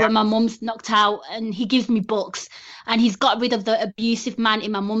 when my mum's knocked out, and he gives me books, and he's got rid of the abusive man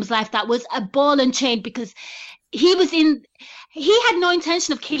in my mum's life that was a ball and chain, because he had no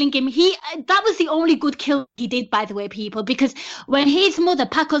intention of killing him. That was the only good kill he did, by the way, people, because when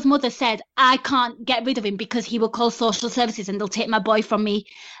Paco's mother said, I can't get rid of him because he will call social services and they'll take my boy from me,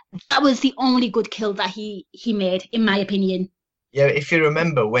 that was the only good kill that he made, in my opinion. Yeah, if you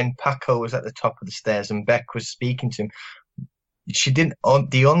remember when Paco was at the top of the stairs and Beck was speaking to him,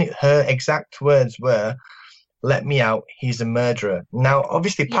 her exact words were, "Let me out, he's a murderer." Now,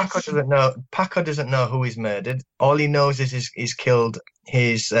 obviously, Paco doesn't know who he's murdered. All he knows is he's killed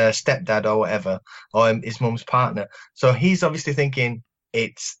his stepdad or whatever, or his mum's partner. So he's obviously thinking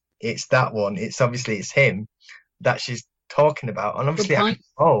it's that one. It's him that she's talking about, and obviously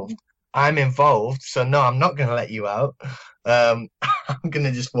I'm involved. So no, I'm not going to let you out. I'm going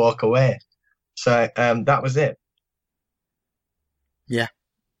to just walk away. So that was it. Yeah,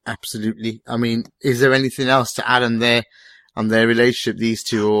 absolutely. I mean, is there anything else to add on their relationship, these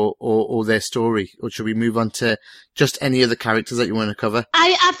two, or their story? Or should we move on to just any other characters that you want to cover?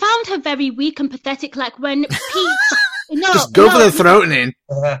 I found her very weak and pathetic. Like when Peach... Just go for the throat in.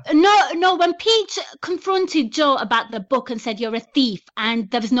 No, when Peach confronted Jo about the book and said, you're a thief, and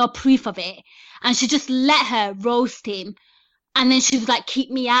there was no proof of it, and she just let her roast him. And then she was like, keep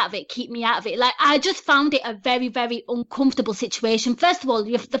me out of it. Like, I just found it a very, very uncomfortable situation. First of all,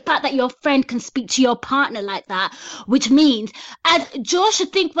 the fact that your friend can speak to your partner like that, which means, as Jo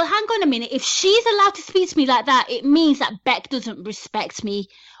should think, well, hang on a minute, if she's allowed to speak to me like that, it means that Beck doesn't respect me.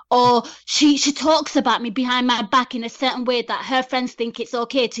 Or she talks about me behind my back in a certain way that her friends think it's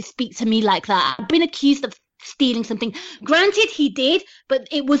okay to speak to me like that. I've been accused of stealing something. Granted, he did, but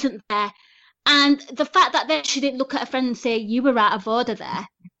it wasn't there. And the fact that then she didn't look at her friend and say, you were out of order there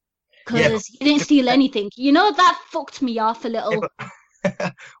because you didn't steal anything. You know, that fucked me off a little.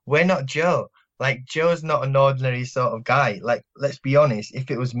 Yeah, we're not Jo. Like, Joe's not an ordinary sort of guy. Like, let's be honest, if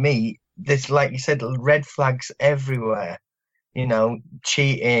it was me, there's, like you said, red flags everywhere. You know,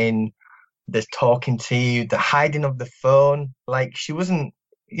 cheating, there's talking to you, the hiding of the phone. Like, she wasn't,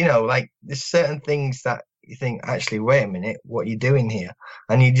 you know, like, there's certain things that you think, actually, wait a minute, what are you doing here?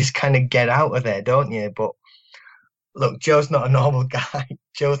 And you just kind of get out of there, don't you? But look, Joe's not a normal guy.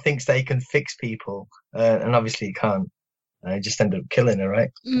 Jo thinks that he can fix people, and obviously he can't. And he just ended up killing her,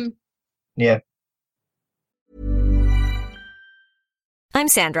 right? Mm. Yeah. I'm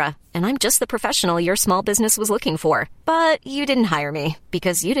Sandra, and I'm just the professional your small business was looking for. But you didn't hire me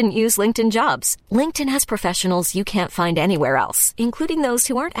because you didn't use LinkedIn Jobs. LinkedIn has professionals you can't find anywhere else, including those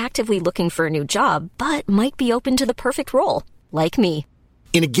who aren't actively looking for a new job, but might be open to the perfect role, like me.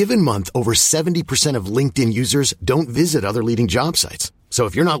 In a given month, over 70% of LinkedIn users don't visit other leading job sites. So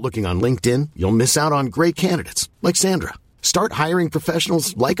if you're not looking on LinkedIn, you'll miss out on great candidates like Sandra. Start hiring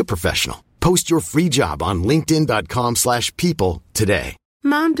professionals like a professional. Post your free job on linkedin.com/people today.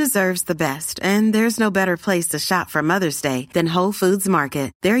 Mom deserves the best, and there's no better place to shop for Mother's Day than Whole Foods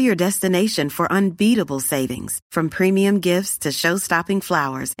Market. They're your destination for unbeatable savings, from premium gifts to show-stopping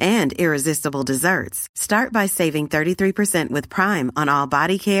flowers and irresistible desserts. Start by saving 33% with Prime on all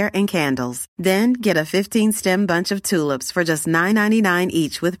body care and candles. Then get a 15-stem bunch of tulips for just $9.99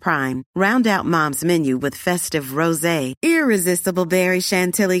 each with Prime. Round out Mom's menu with festive rosé, irresistible berry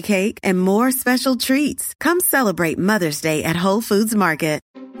chantilly cake, and more special treats. Come celebrate Mother's Day at Whole Foods Market.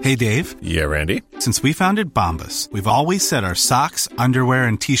 Hey, Dave. Yeah, Randy. Since we founded Bombas, we've always said our socks, underwear,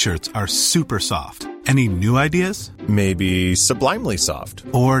 and T-shirts are super soft. Any new ideas? Maybe sublimely soft.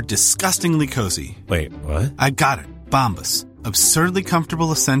 Or disgustingly cozy. Wait, what? I got it. Bombas. Absurdly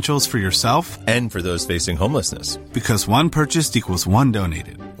comfortable essentials for yourself and for those facing homelessness. Because one purchased equals one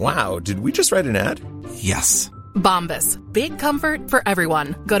donated. Wow, did we just write an ad? Yes. Bombas. Big comfort for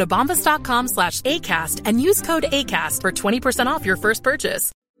everyone. Go to bombas.com/ACAST and use code ACAST for 20% off your first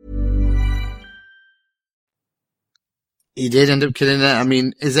purchase. He did end up killing her. I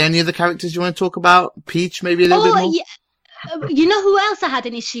mean, is there any other characters you want to talk about? Peach, maybe a little bit more? Yeah. You know who else I had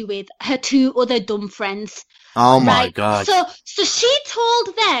an issue with? Her two other dumb friends. Oh my God. So she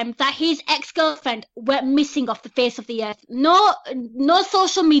told them that his ex-girlfriend went missing off the face of the earth. No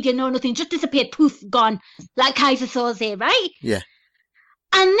social media, no nothing. Just disappeared. Poof, gone. Like Kaiser Soze, right? Yeah.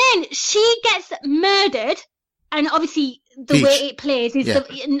 And then she gets murdered. And obviously the Peach. way it plays is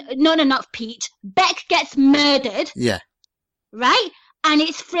not Peach. Beck gets murdered. Yeah. Right? And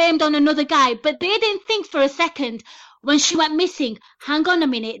it's framed on another guy. But they didn't think for a second when she went missing, hang on a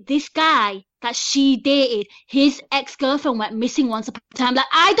minute, this guy that she dated, his ex-girlfriend went missing once upon a time. Like,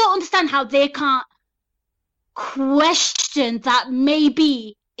 I don't understand how they can't question that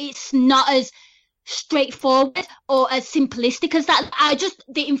maybe it's not as straightforward or as simplistic as that.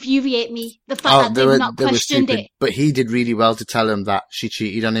 They infuriate me. The fact that they've not questioned it. But he did really well to tell him that she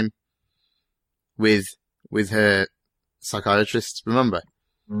cheated on him with her psychiatrist, remember?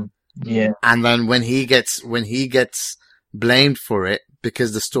 Yeah. And then when he gets blamed for it,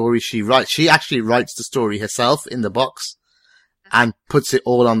 because the story she actually writes the story herself in the box and puts it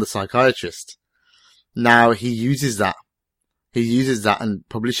all on the psychiatrist. Now he uses that and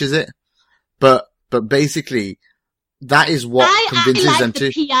publishes it. But basically, that is what convinces them to. I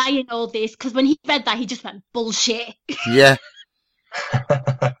like the PI in all this, because when he read that, he just went, bullshit. Yeah.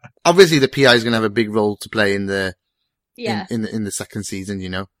 Obviously, the PI is going to have a big role to play in the Yeah. in the second season,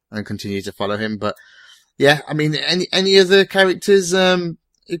 and continue to follow him. But yeah, I mean, any other characters,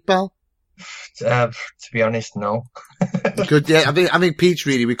 Iqbal? To be honest, no. Good, yeah. I think Peach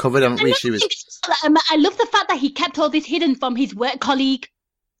really we covered, haven't we? She was. I love the fact that he kept all this hidden from his work colleague.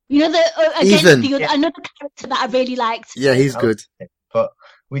 Another character that I really liked. Yeah, he's good. But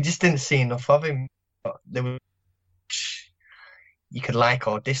we just didn't see enough of him. There was you could like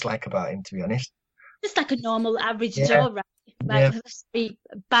or dislike about him, to be honest. Just like a normal average Joe, right? Like,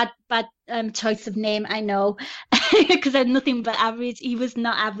 bad choice of name, I know, because there's nothing but average. He was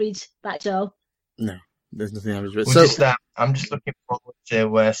not average, that Joe. No, there's nothing average. But I'm just looking forward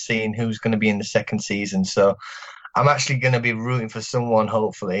to seeing who's going to be in the second season. So I'm actually going to be rooting for someone,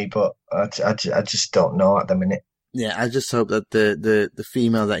 hopefully, but I just don't know at the minute. Yeah, I just hope that the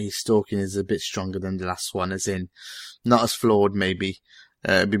female that he's stalking is a bit stronger than the last one, as in not as flawed, maybe.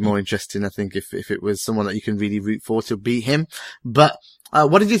 It'd be more interesting, I think, if it was someone that you can really root for to beat him. But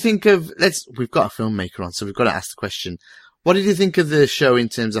what did you think of? We've got a filmmaker on, so we've got to ask the question. What did you think of the show in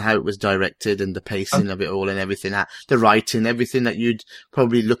terms of how it was directed and the pacing of it all and everything, the writing, everything that you'd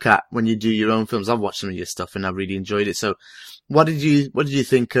probably look at when you do your own films? I've watched some of your stuff and I've really enjoyed it. So, what did you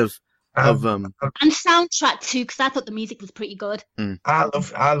think of? And soundtrack too, because I thought the music was pretty good.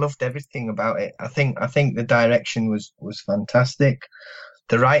 I loved everything about it. I think the direction was fantastic.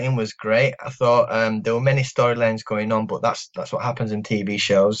 The writing was great. I thought there were many storylines going on, but that's what happens in TV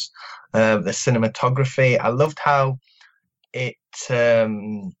shows. The cinematography, I loved how it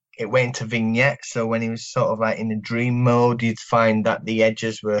went into vignettes. So when he was sort of like in a dream mode, you'd find that the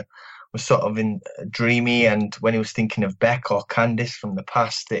edges were sort of in dreamy, and when he was thinking of Beck or Candice from the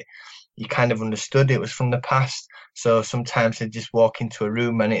past, you kind of understood it was from the past. So sometimes he'd just walk into a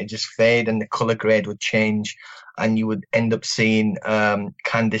room and it'd just fade and the colour grade would change, and you would end up seeing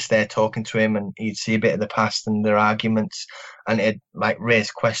Candice there talking to him, and you'd see a bit of the past and their arguments, and it'd like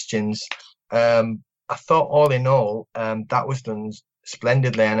raise questions. I thought all in all, that was done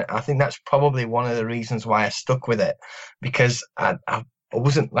splendidly, and I think that's probably one of the reasons why I stuck with it, because I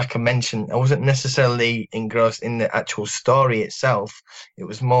wasn't, like I mentioned, I wasn't necessarily engrossed in the actual story itself. It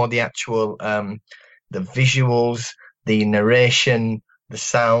was more the actual, the visuals, the narration, the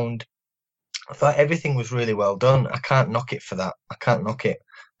sound. I thought everything was really well done. I can't knock it for that. I can't knock it.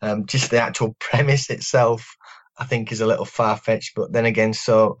 Just the actual premise itself, I think, is a little far-fetched. But then again,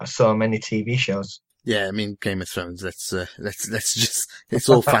 so many TV shows. Yeah, I mean, Game of Thrones, let's just, it's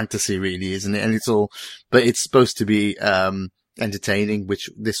all fantasy really, isn't it? And but it's supposed to be, entertaining, which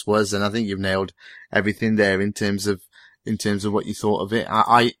this was, and I think you've nailed everything there in terms of what you thought of it.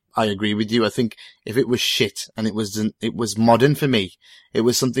 I agree with you. I think if it was shit and it was modern for me, it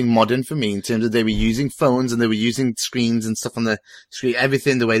was something modern for me in terms of they were using phones and they were using screens and stuff on the screen.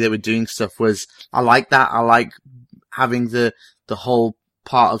 Everything, the way they were doing stuff was, I like that. I like having the whole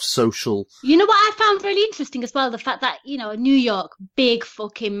part of social. You know what I found really interesting as well? The fact that, New York, big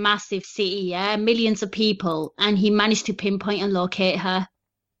fucking massive city, yeah, millions of people, and he managed to pinpoint and locate her.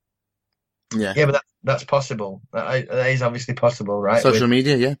 Yeah. Yeah, but that's possible. That is obviously possible, right? Social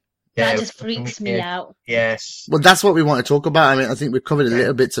media, yeah. That just freaks me out. Yes. Well, that's what we want to talk about. I mean, I think we've covered a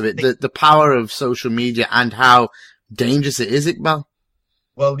little bits of it. The power of social media and how dangerous it is, Iqbal.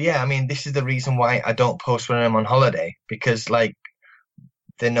 Well, yeah, I mean, this is the reason why I don't post when I'm on holiday, because, like,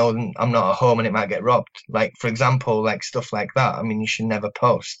 they know I'm not at home and it might get robbed. Like, for example, like stuff like that. I mean, you should never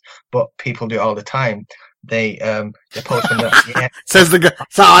post, but people do it all the time. They post when they're, Says the guy.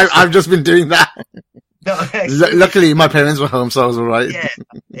 So I've just been doing that. No, luckily, my parents were home, so I was all right. Yeah,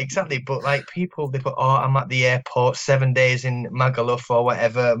 exactly. But like people, they put, I'm at the airport 7 days in Magaluf or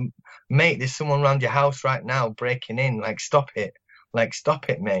whatever. Mate, there's someone around your house right now breaking in. Like, stop it. Like, stop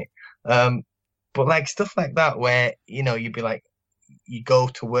it, mate. But like stuff like that where, you'd be like, you go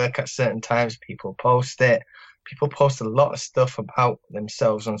to work at certain times, people post it. People post a lot of stuff about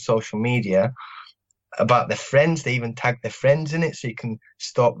themselves on social media, about their friends. They even tag their friends in it, so you can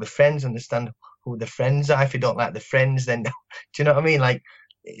stalk the friends, understand who the friends are. If you don't like the friends, then do you know what I mean? Like,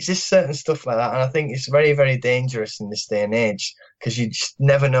 it's just certain stuff like that, and I think it's very, very dangerous in this day and age, because you just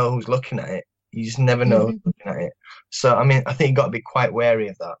never know who's looking at it. You just never know who's looking at it. So, I mean, I think you've got to be quite wary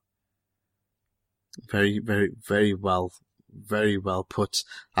of that. Very, very, very well. Very well put.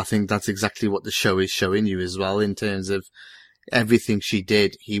 I think that's exactly what the show is showing you as well, in terms of everything she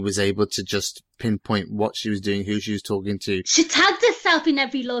did. He was able to just pinpoint what she was doing, who she was talking to. She tagged herself in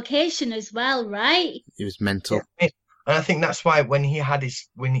every location as well, right? It was mental. Yeah. And I think that's why when he had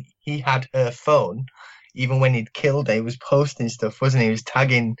her phone, even when he'd killed her, he was posting stuff, wasn't he? He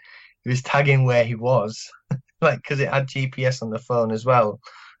was tagging where he was, like, because it had GPS on the phone as well.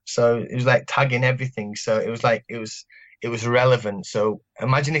 So it was like tagging everything. So it was like, it was relevant. So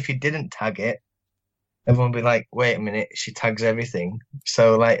imagine if you didn't tag it, everyone would be like, wait a minute, she tags everything.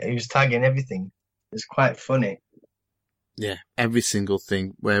 So like, he was tagging everything. It's quite funny. Yeah, every single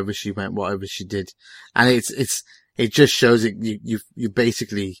thing, wherever she went, whatever she did. And it just shows it, you're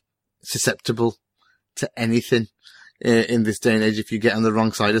basically susceptible to anything in this day and age. If you get on the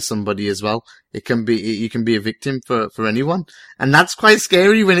wrong side of somebody as well, you can be a victim for anyone. And that's quite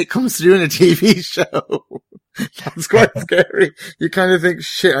scary when it comes through in a TV show. That's quite scary. You kind of think,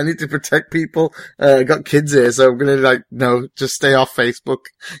 shit, I need to protect people. I got kids here, so I'm going to no, just stay off Facebook.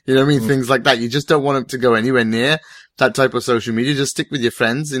 You know what I mean? Things like that. You just don't want them to go anywhere near that type of social media. Just stick with your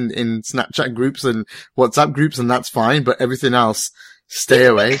friends in Snapchat groups and WhatsApp groups, and that's fine. But everything else, stay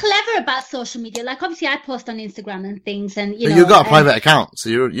away. Clever about social media. Like, obviously I post on Instagram and things, and you know, you've got a private account, so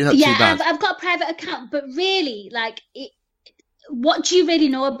you're not too bad. Yeah, I've got a private account, but really, what do you really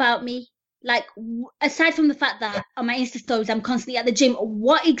know about me? Like, aside from the fact that on my Insta stories I'm constantly at the gym,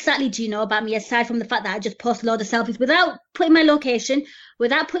 what exactly do you know about me aside from the fact that I just post a load of selfies without putting my location,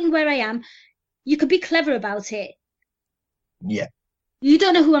 without putting where I am? You could be clever about it. Yeah. You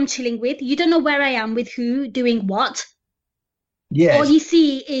don't know who I'm chilling with. You don't know where I am with who, doing what. Yeah. All you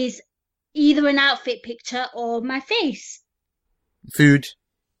see is either an outfit picture or my face. Food.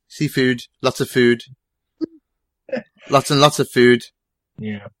 Seafood. Lots of food. Lots and lots of food.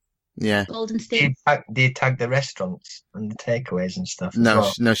 Yeah. Yeah. Golden State. Do you tag the restaurants and the takeaways and stuff?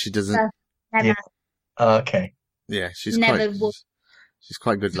 No, no, she doesn't. Never. Yeah. Oh, okay. Yeah, she's Never she's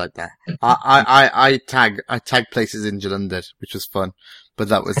quite good like that. I tag places in Jalandhar, which was fun, but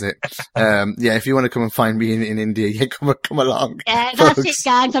that was it. Yeah, if you want to come and find me in India, yeah, come along. Yeah, that's it,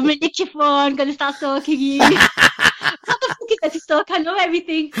 guys. I'm gonna nick your phone, gonna start stalking you. What the fuck is there to stalk? I know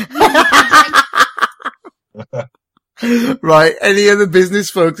everything. Right. Any other business,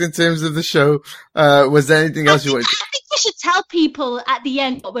 folks, in terms of the show? Was there anything else you wanted to... I think we should tell people at the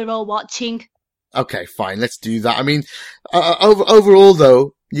end what we're all watching. Okay, fine. Let's do that. I mean, overall,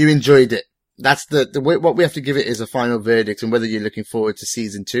 though, you enjoyed it. That's what we have to give it is a final verdict, and whether you're looking forward to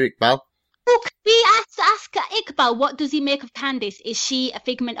season 2, Iqbal. Look, we ask Iqbal, what does he make of Candice? Is she a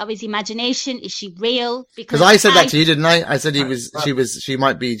figment of his imagination? Is she real? Because I said that to you, didn't I? I said she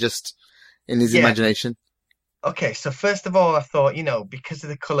might be just in his imagination. Okay, so first of all, I thought, because of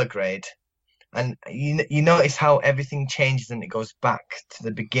the colour grade, and you notice how everything changes and it goes back to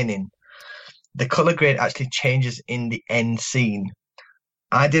the beginning. The colour grade actually changes in the end scene.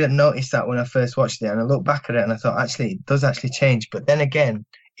 I didn't notice that when I first watched it, and I looked back at it and I thought, actually, it does actually change. But then again,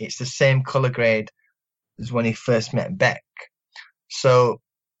 it's the same colour grade as when he first met Beck. So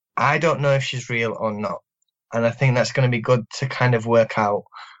I don't know if she's real or not. And I think that's going to be good to kind of work out.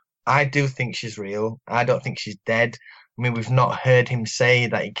 I do think she's real. I don't think she's dead. I mean, we've not heard him say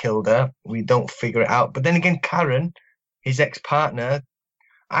that he killed her. We don't figure it out. But then again, Karen, his ex-partner,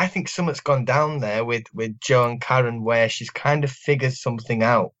 I think something's gone down there with Joe and Karen where she's kind of figured something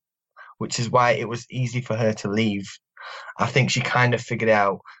out, which is why it was easy for her to leave. I think she kind of figured it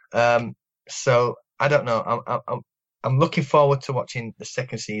out. So I don't know. I'm looking forward to watching the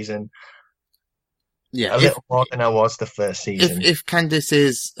second season. Yeah, a little more than I was the first season. If Candice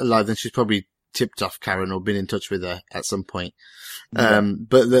is alive, then she's probably tipped off Karen or been in touch with her at some point. Yeah.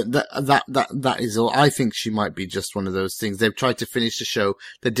 But that is all. I think she might be just one of those things. They've tried to finish the show.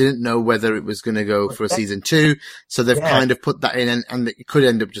 They didn't know whether it was going to go for a season 2. So they've kind of put that in and it could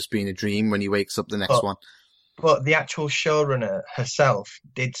end up just being a dream when he wakes up the next one. But the actual showrunner herself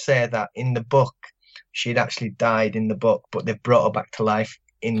did say that in the book, she'd actually died in the book, but they've brought her back to life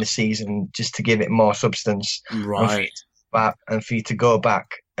in the season just to give it more substance. Right. And for you to go back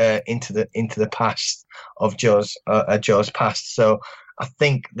into the past of Joe's past. So I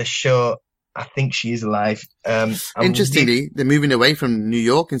think she is alive. Interestingly, they're moving away from New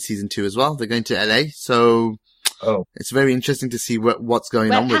York in season 2 as well. They're going to LA. So it's very interesting to see what's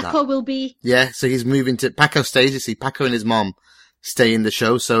going on with that. Where Paco will be. Yeah. So he's moving to Paco stays. You see, Paco and his mom stay in the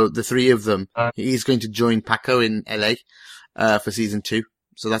show. So the three of them, he's going to join Paco in LA, for season 2.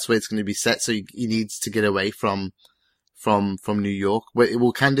 So that's where it's going to be set. So he needs to get away from New York.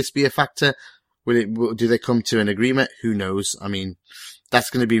 Will Candice be a factor? Do they come to an agreement? Who knows? I mean, that's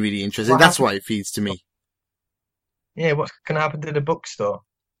going to be really interesting. That's why it feeds to me. Yeah, what's going to happen to the bookstore?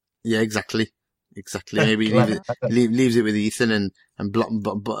 Yeah, exactly. Maybe leaves it with Ethan and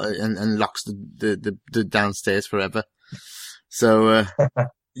locks the downstairs forever. So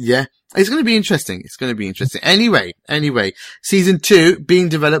Yeah, it's going to be interesting. It's going to be interesting. Anyway, season 2 being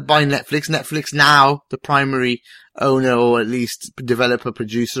developed by Netflix. Netflix now the primary owner, or at least developer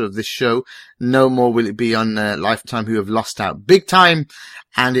producer of this show. No more will it be on Lifetime, who have lost out big time.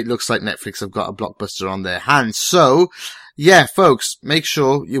 And it looks like Netflix have got a blockbuster on their hands. So, yeah, folks, make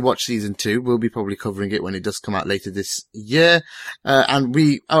sure you watch season 2. We'll be probably covering it when it does come out later this year. And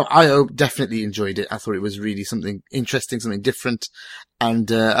I definitely enjoyed it. I thought it was really something interesting, something different.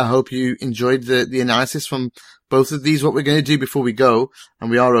 And, I hope you enjoyed the analysis from both of these. What we're going to do before we go, and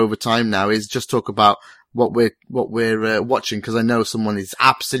we are over time now, is just talk about what we're watching, because I know someone is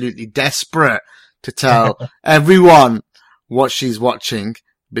absolutely desperate to tell everyone what she's watching,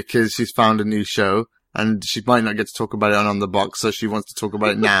 because she's found a new show and she might not get to talk about it on the box, so she wants to talk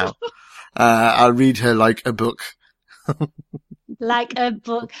about it now. I'll read her like a book. Like a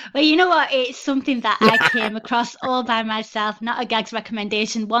book. Well, you know what? It's something that I came across all by myself, not a Gag's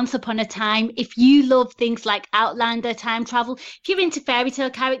recommendation. Once Upon a Time. If you love things like Outlander, time travel, if you're into fairy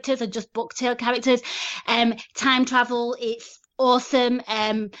tale characters or just book tale characters, time travel, it's awesome.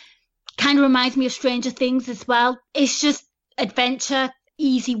 Kind of reminds me of Stranger Things as well. It's just adventure,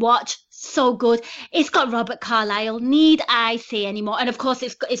 easy watch. So good. It's got Robert Carlyle. Need I say anymore? And of course,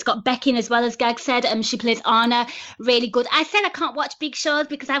 it's got Becky as well, as Gag said. She plays Anna. Really good. I said I can't watch big shows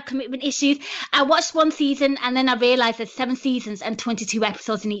because I have commitment issues. I watched one season and then I realised there's 7 seasons and 22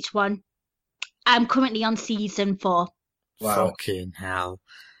 episodes in each one. I'm currently on season 4. Wow. Fucking hell.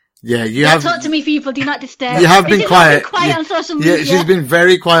 Yeah, you have. Talk to me, people. Do not disturb. You have been quiet. Quiet on social media. Yeah, she's been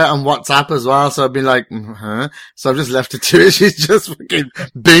very quiet on WhatsApp as well. So I've been like, So I've just left her to it. She's just fucking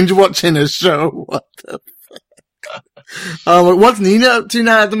binge watching a show. What the fuck? What's Nina up to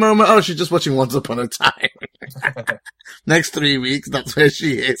now at the moment? Oh, she's just watching Once Upon a Time. Next 3 weeks, that's where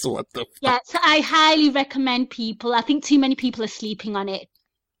she is. What the fuck? Yeah, so I highly recommend people. I think too many people are sleeping on it.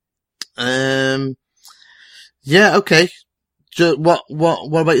 Yeah, okay. What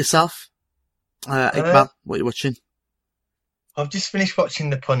about yourself? Iqbal, what are you watching? I've just finished watching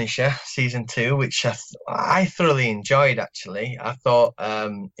The Punisher season 2, which I thoroughly enjoyed. Actually, I thought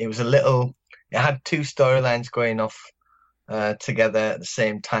it was it had 2 storylines going off together at the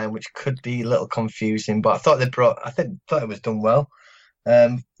same time, which could be a little confusing. But I thought it was done well.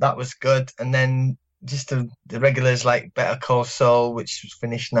 That was good. And then just the regulars like Better Call Saul, which is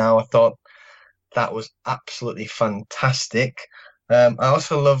finished now. I thought that was absolutely fantastic. I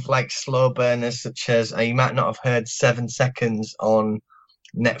also love like slow burners, such as you might not have heard 7 Seconds on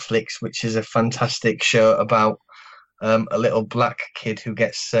Netflix, which is a fantastic show about a little black kid who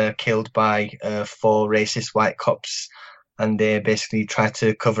gets killed by 4 racist white cops, and they basically try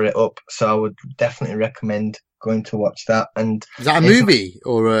to cover it up. So I would definitely recommend going to watch that. And is that a movie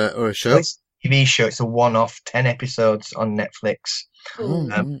or a show? It's a TV show. It's a one-off, 10 episodes on Netflix.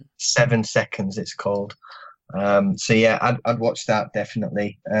 7 Seconds it's called. So yeah, I'd watch that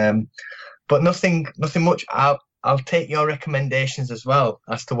definitely. But nothing much. I'll take your recommendations as well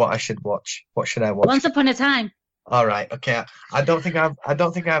as to what I should watch. What should I watch? Once Upon a Time. All right, okay. I don't think I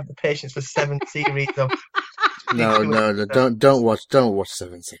have the patience for 7 series of. No, don't watch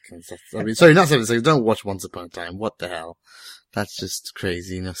 7 Seconds. Sorry, not 7 Seconds. Don't watch Once Upon a Time. What the hell? That's just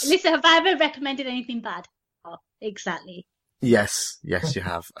craziness. Listen, have I ever recommended anything bad? Oh, exactly. Yes, you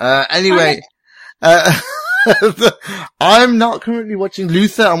have. Anyway, I'm not currently watching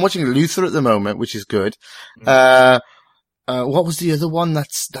Luther. I'm watching Luther at the moment, which is good. What was the other one?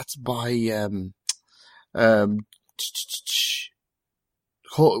 That's by, what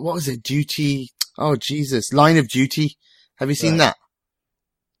was it? Duty. Oh, Jesus. Line of Duty. Have you seen that?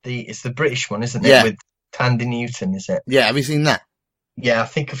 It's the British one, isn't it? Yeah. With Tandy Newton, is it? Yeah. Have you seen that? Yeah, I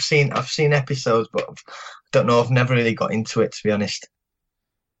think I've seen episodes, but I don't know. I've never really got into it, to be honest.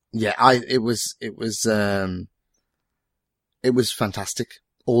 Yeah, it was fantastic.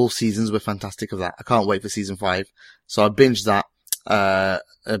 All seasons were fantastic of that. I can't wait for season 5. So I binged that,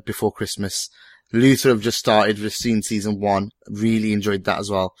 before Christmas. Luther have just started. We've seen season 1. Really enjoyed that as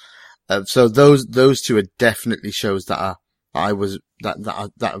well. So those 2 are definitely shows that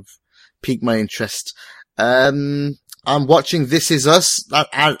have piqued my interest. I'm watching This Is Us,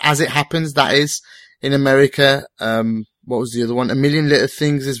 as it happens, that is, in America. What was the other one? A Million Little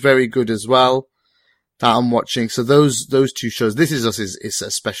Things is very good as well, that I'm watching. So those 2 shows, This Is Us is a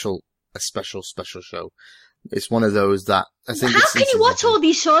special show. It's one of those that I think. How can you watch all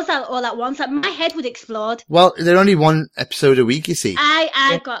these shows all at once? Like, my head would explode. Well, they're only 1 episode a week, you see.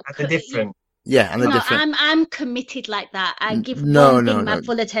 I got different. Yeah, and they're different. I'm committed like that. I give my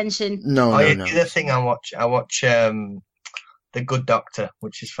full attention. No. The other thing I watch The Good Doctor,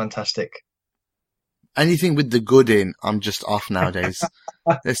 which is fantastic. anything with the good in, I'm just off nowadays.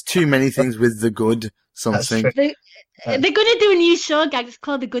 There's too many things with the good something. They're going to do a new show, guys. It's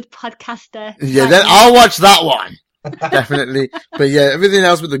called The Good Podcaster. Yeah, then I'll watch that one. Definitely. But yeah, everything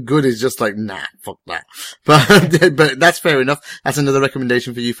else with the good is just like, nah, fuck that. But that's fair enough. That's another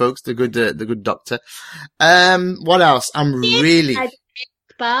recommendation for you folks. The Good Doctor. What else? I'm really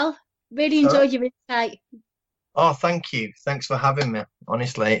enjoyed your insight. Oh, thank you. Thanks for having me.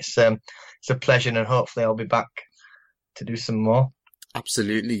 Honestly, it's a pleasure, and hopefully I'll be back to do some more.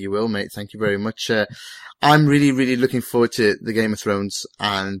 Absolutely, you will, mate. Thank you very much. I'm really, really looking forward to the Game of Thrones,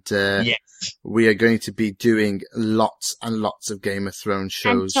 and yes, we are going to be doing lots and lots of Game of Thrones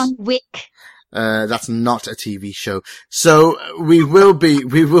shows. And John Wick. That's not a TV show. So we will be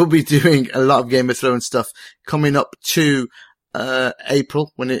doing a lot of Game of Thrones stuff coming up to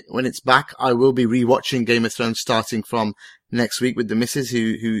April when it's back. I will be rewatching Game of Thrones starting from next week with the missus,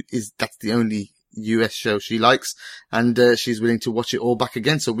 that's the only US show she likes, and she's willing to watch it all back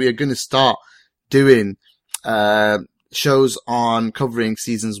again. So we are going to start doing shows on covering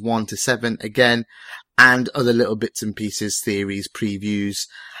seasons 1 to 7 again, and other little bits and pieces, theories, previews,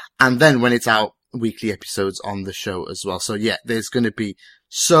 and then when it's out, weekly episodes on the show as well. So yeah, there's going to be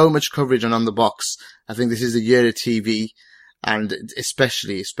so much coverage on the box. I think this is a year of TV, and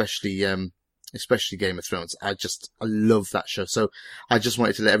especially Game of Thrones. I love that show. So I just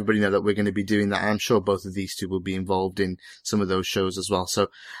wanted to let everybody know that we're going to be doing that. And I'm sure both of these two will be involved in some of those shows as well. So,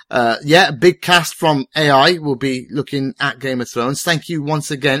 yeah, a big cast from AI will be looking at Game of Thrones. Thank you once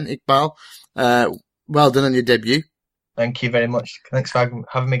again, Iqbal. Well done on your debut. Thank you very much. Thanks for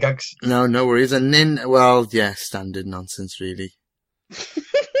having me, Gags. No worries. And Nin, well, yeah, standard nonsense, really.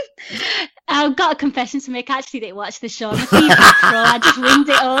 I've got a confession to make. I actually didn't watch the show. I'm a season pro. I just winged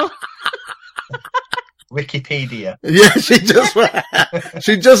it all. Wikipedia. Yeah, she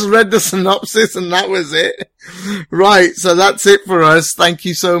just read the synopsis and that was it. Right, so that's it for us. Thank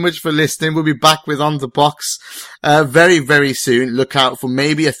you so much for listening. We'll be back with On The Box very, very soon. Look out for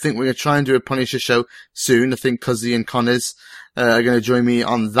I think we're going to try and do a Punisher show soon. I think Cuzzy and Connors are going to join me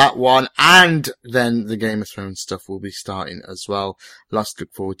on that one. And then the Game of Thrones stuff will be starting as well. Lots to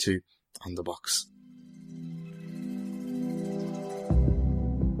look forward to On The Box.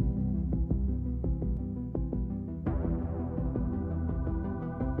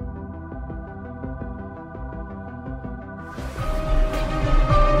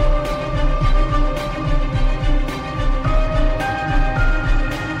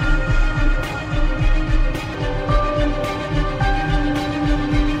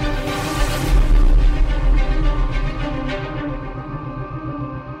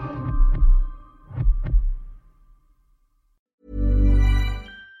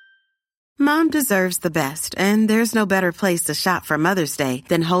 Mom deserves the best, and there's no better place to shop for Mother's Day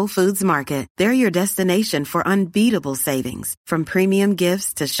than Whole Foods Market. They're your destination for unbeatable savings, from premium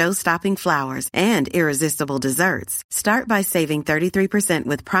gifts to show-stopping flowers and irresistible desserts. Start by saving 33%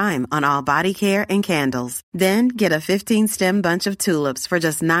 with Prime on all body care and candles. Then get a 15-stem bunch of tulips for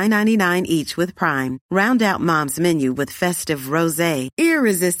just $9.99 each with Prime. Round out Mom's menu with festive rosé,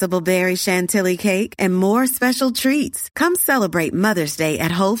 irresistible berry chantilly cake, and more special treats. Come celebrate Mother's Day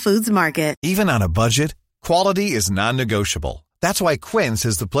at Whole Foods Market. Even on a budget, quality is non-negotiable. That's why Quince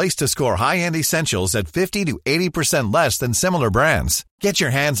is the place to score high-end essentials at 50 to 80% less than similar brands. Get your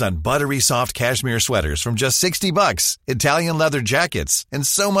hands on buttery soft cashmere sweaters from just $60, Italian leather jackets, and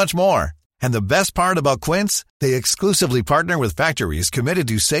so much more. And the best part about Quince, they exclusively partner with factories committed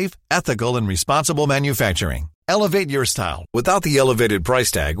to safe, ethical, and responsible manufacturing. Elevate your style without the elevated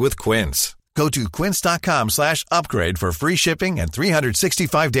price tag with Quince. Go to quince.com/upgrade for free shipping and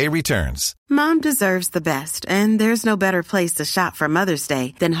 365-day returns. Mom deserves the best, and there's no better place to shop for Mother's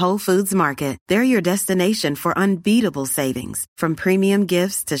Day than Whole Foods Market. They're your destination for unbeatable savings, from premium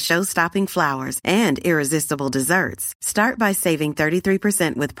gifts to show-stopping flowers and irresistible desserts. Start by saving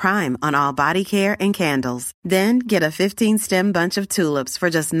 33% with Prime on all body care and candles. Then get a 15-stem bunch of tulips for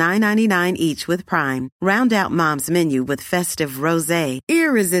just $9.99 each with Prime. Round out Mom's menu with festive rosé,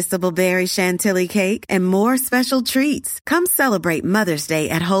 irresistible berry chantilly cake, and more special treats. Come celebrate Mother's Day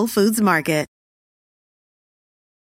at Whole Foods Market.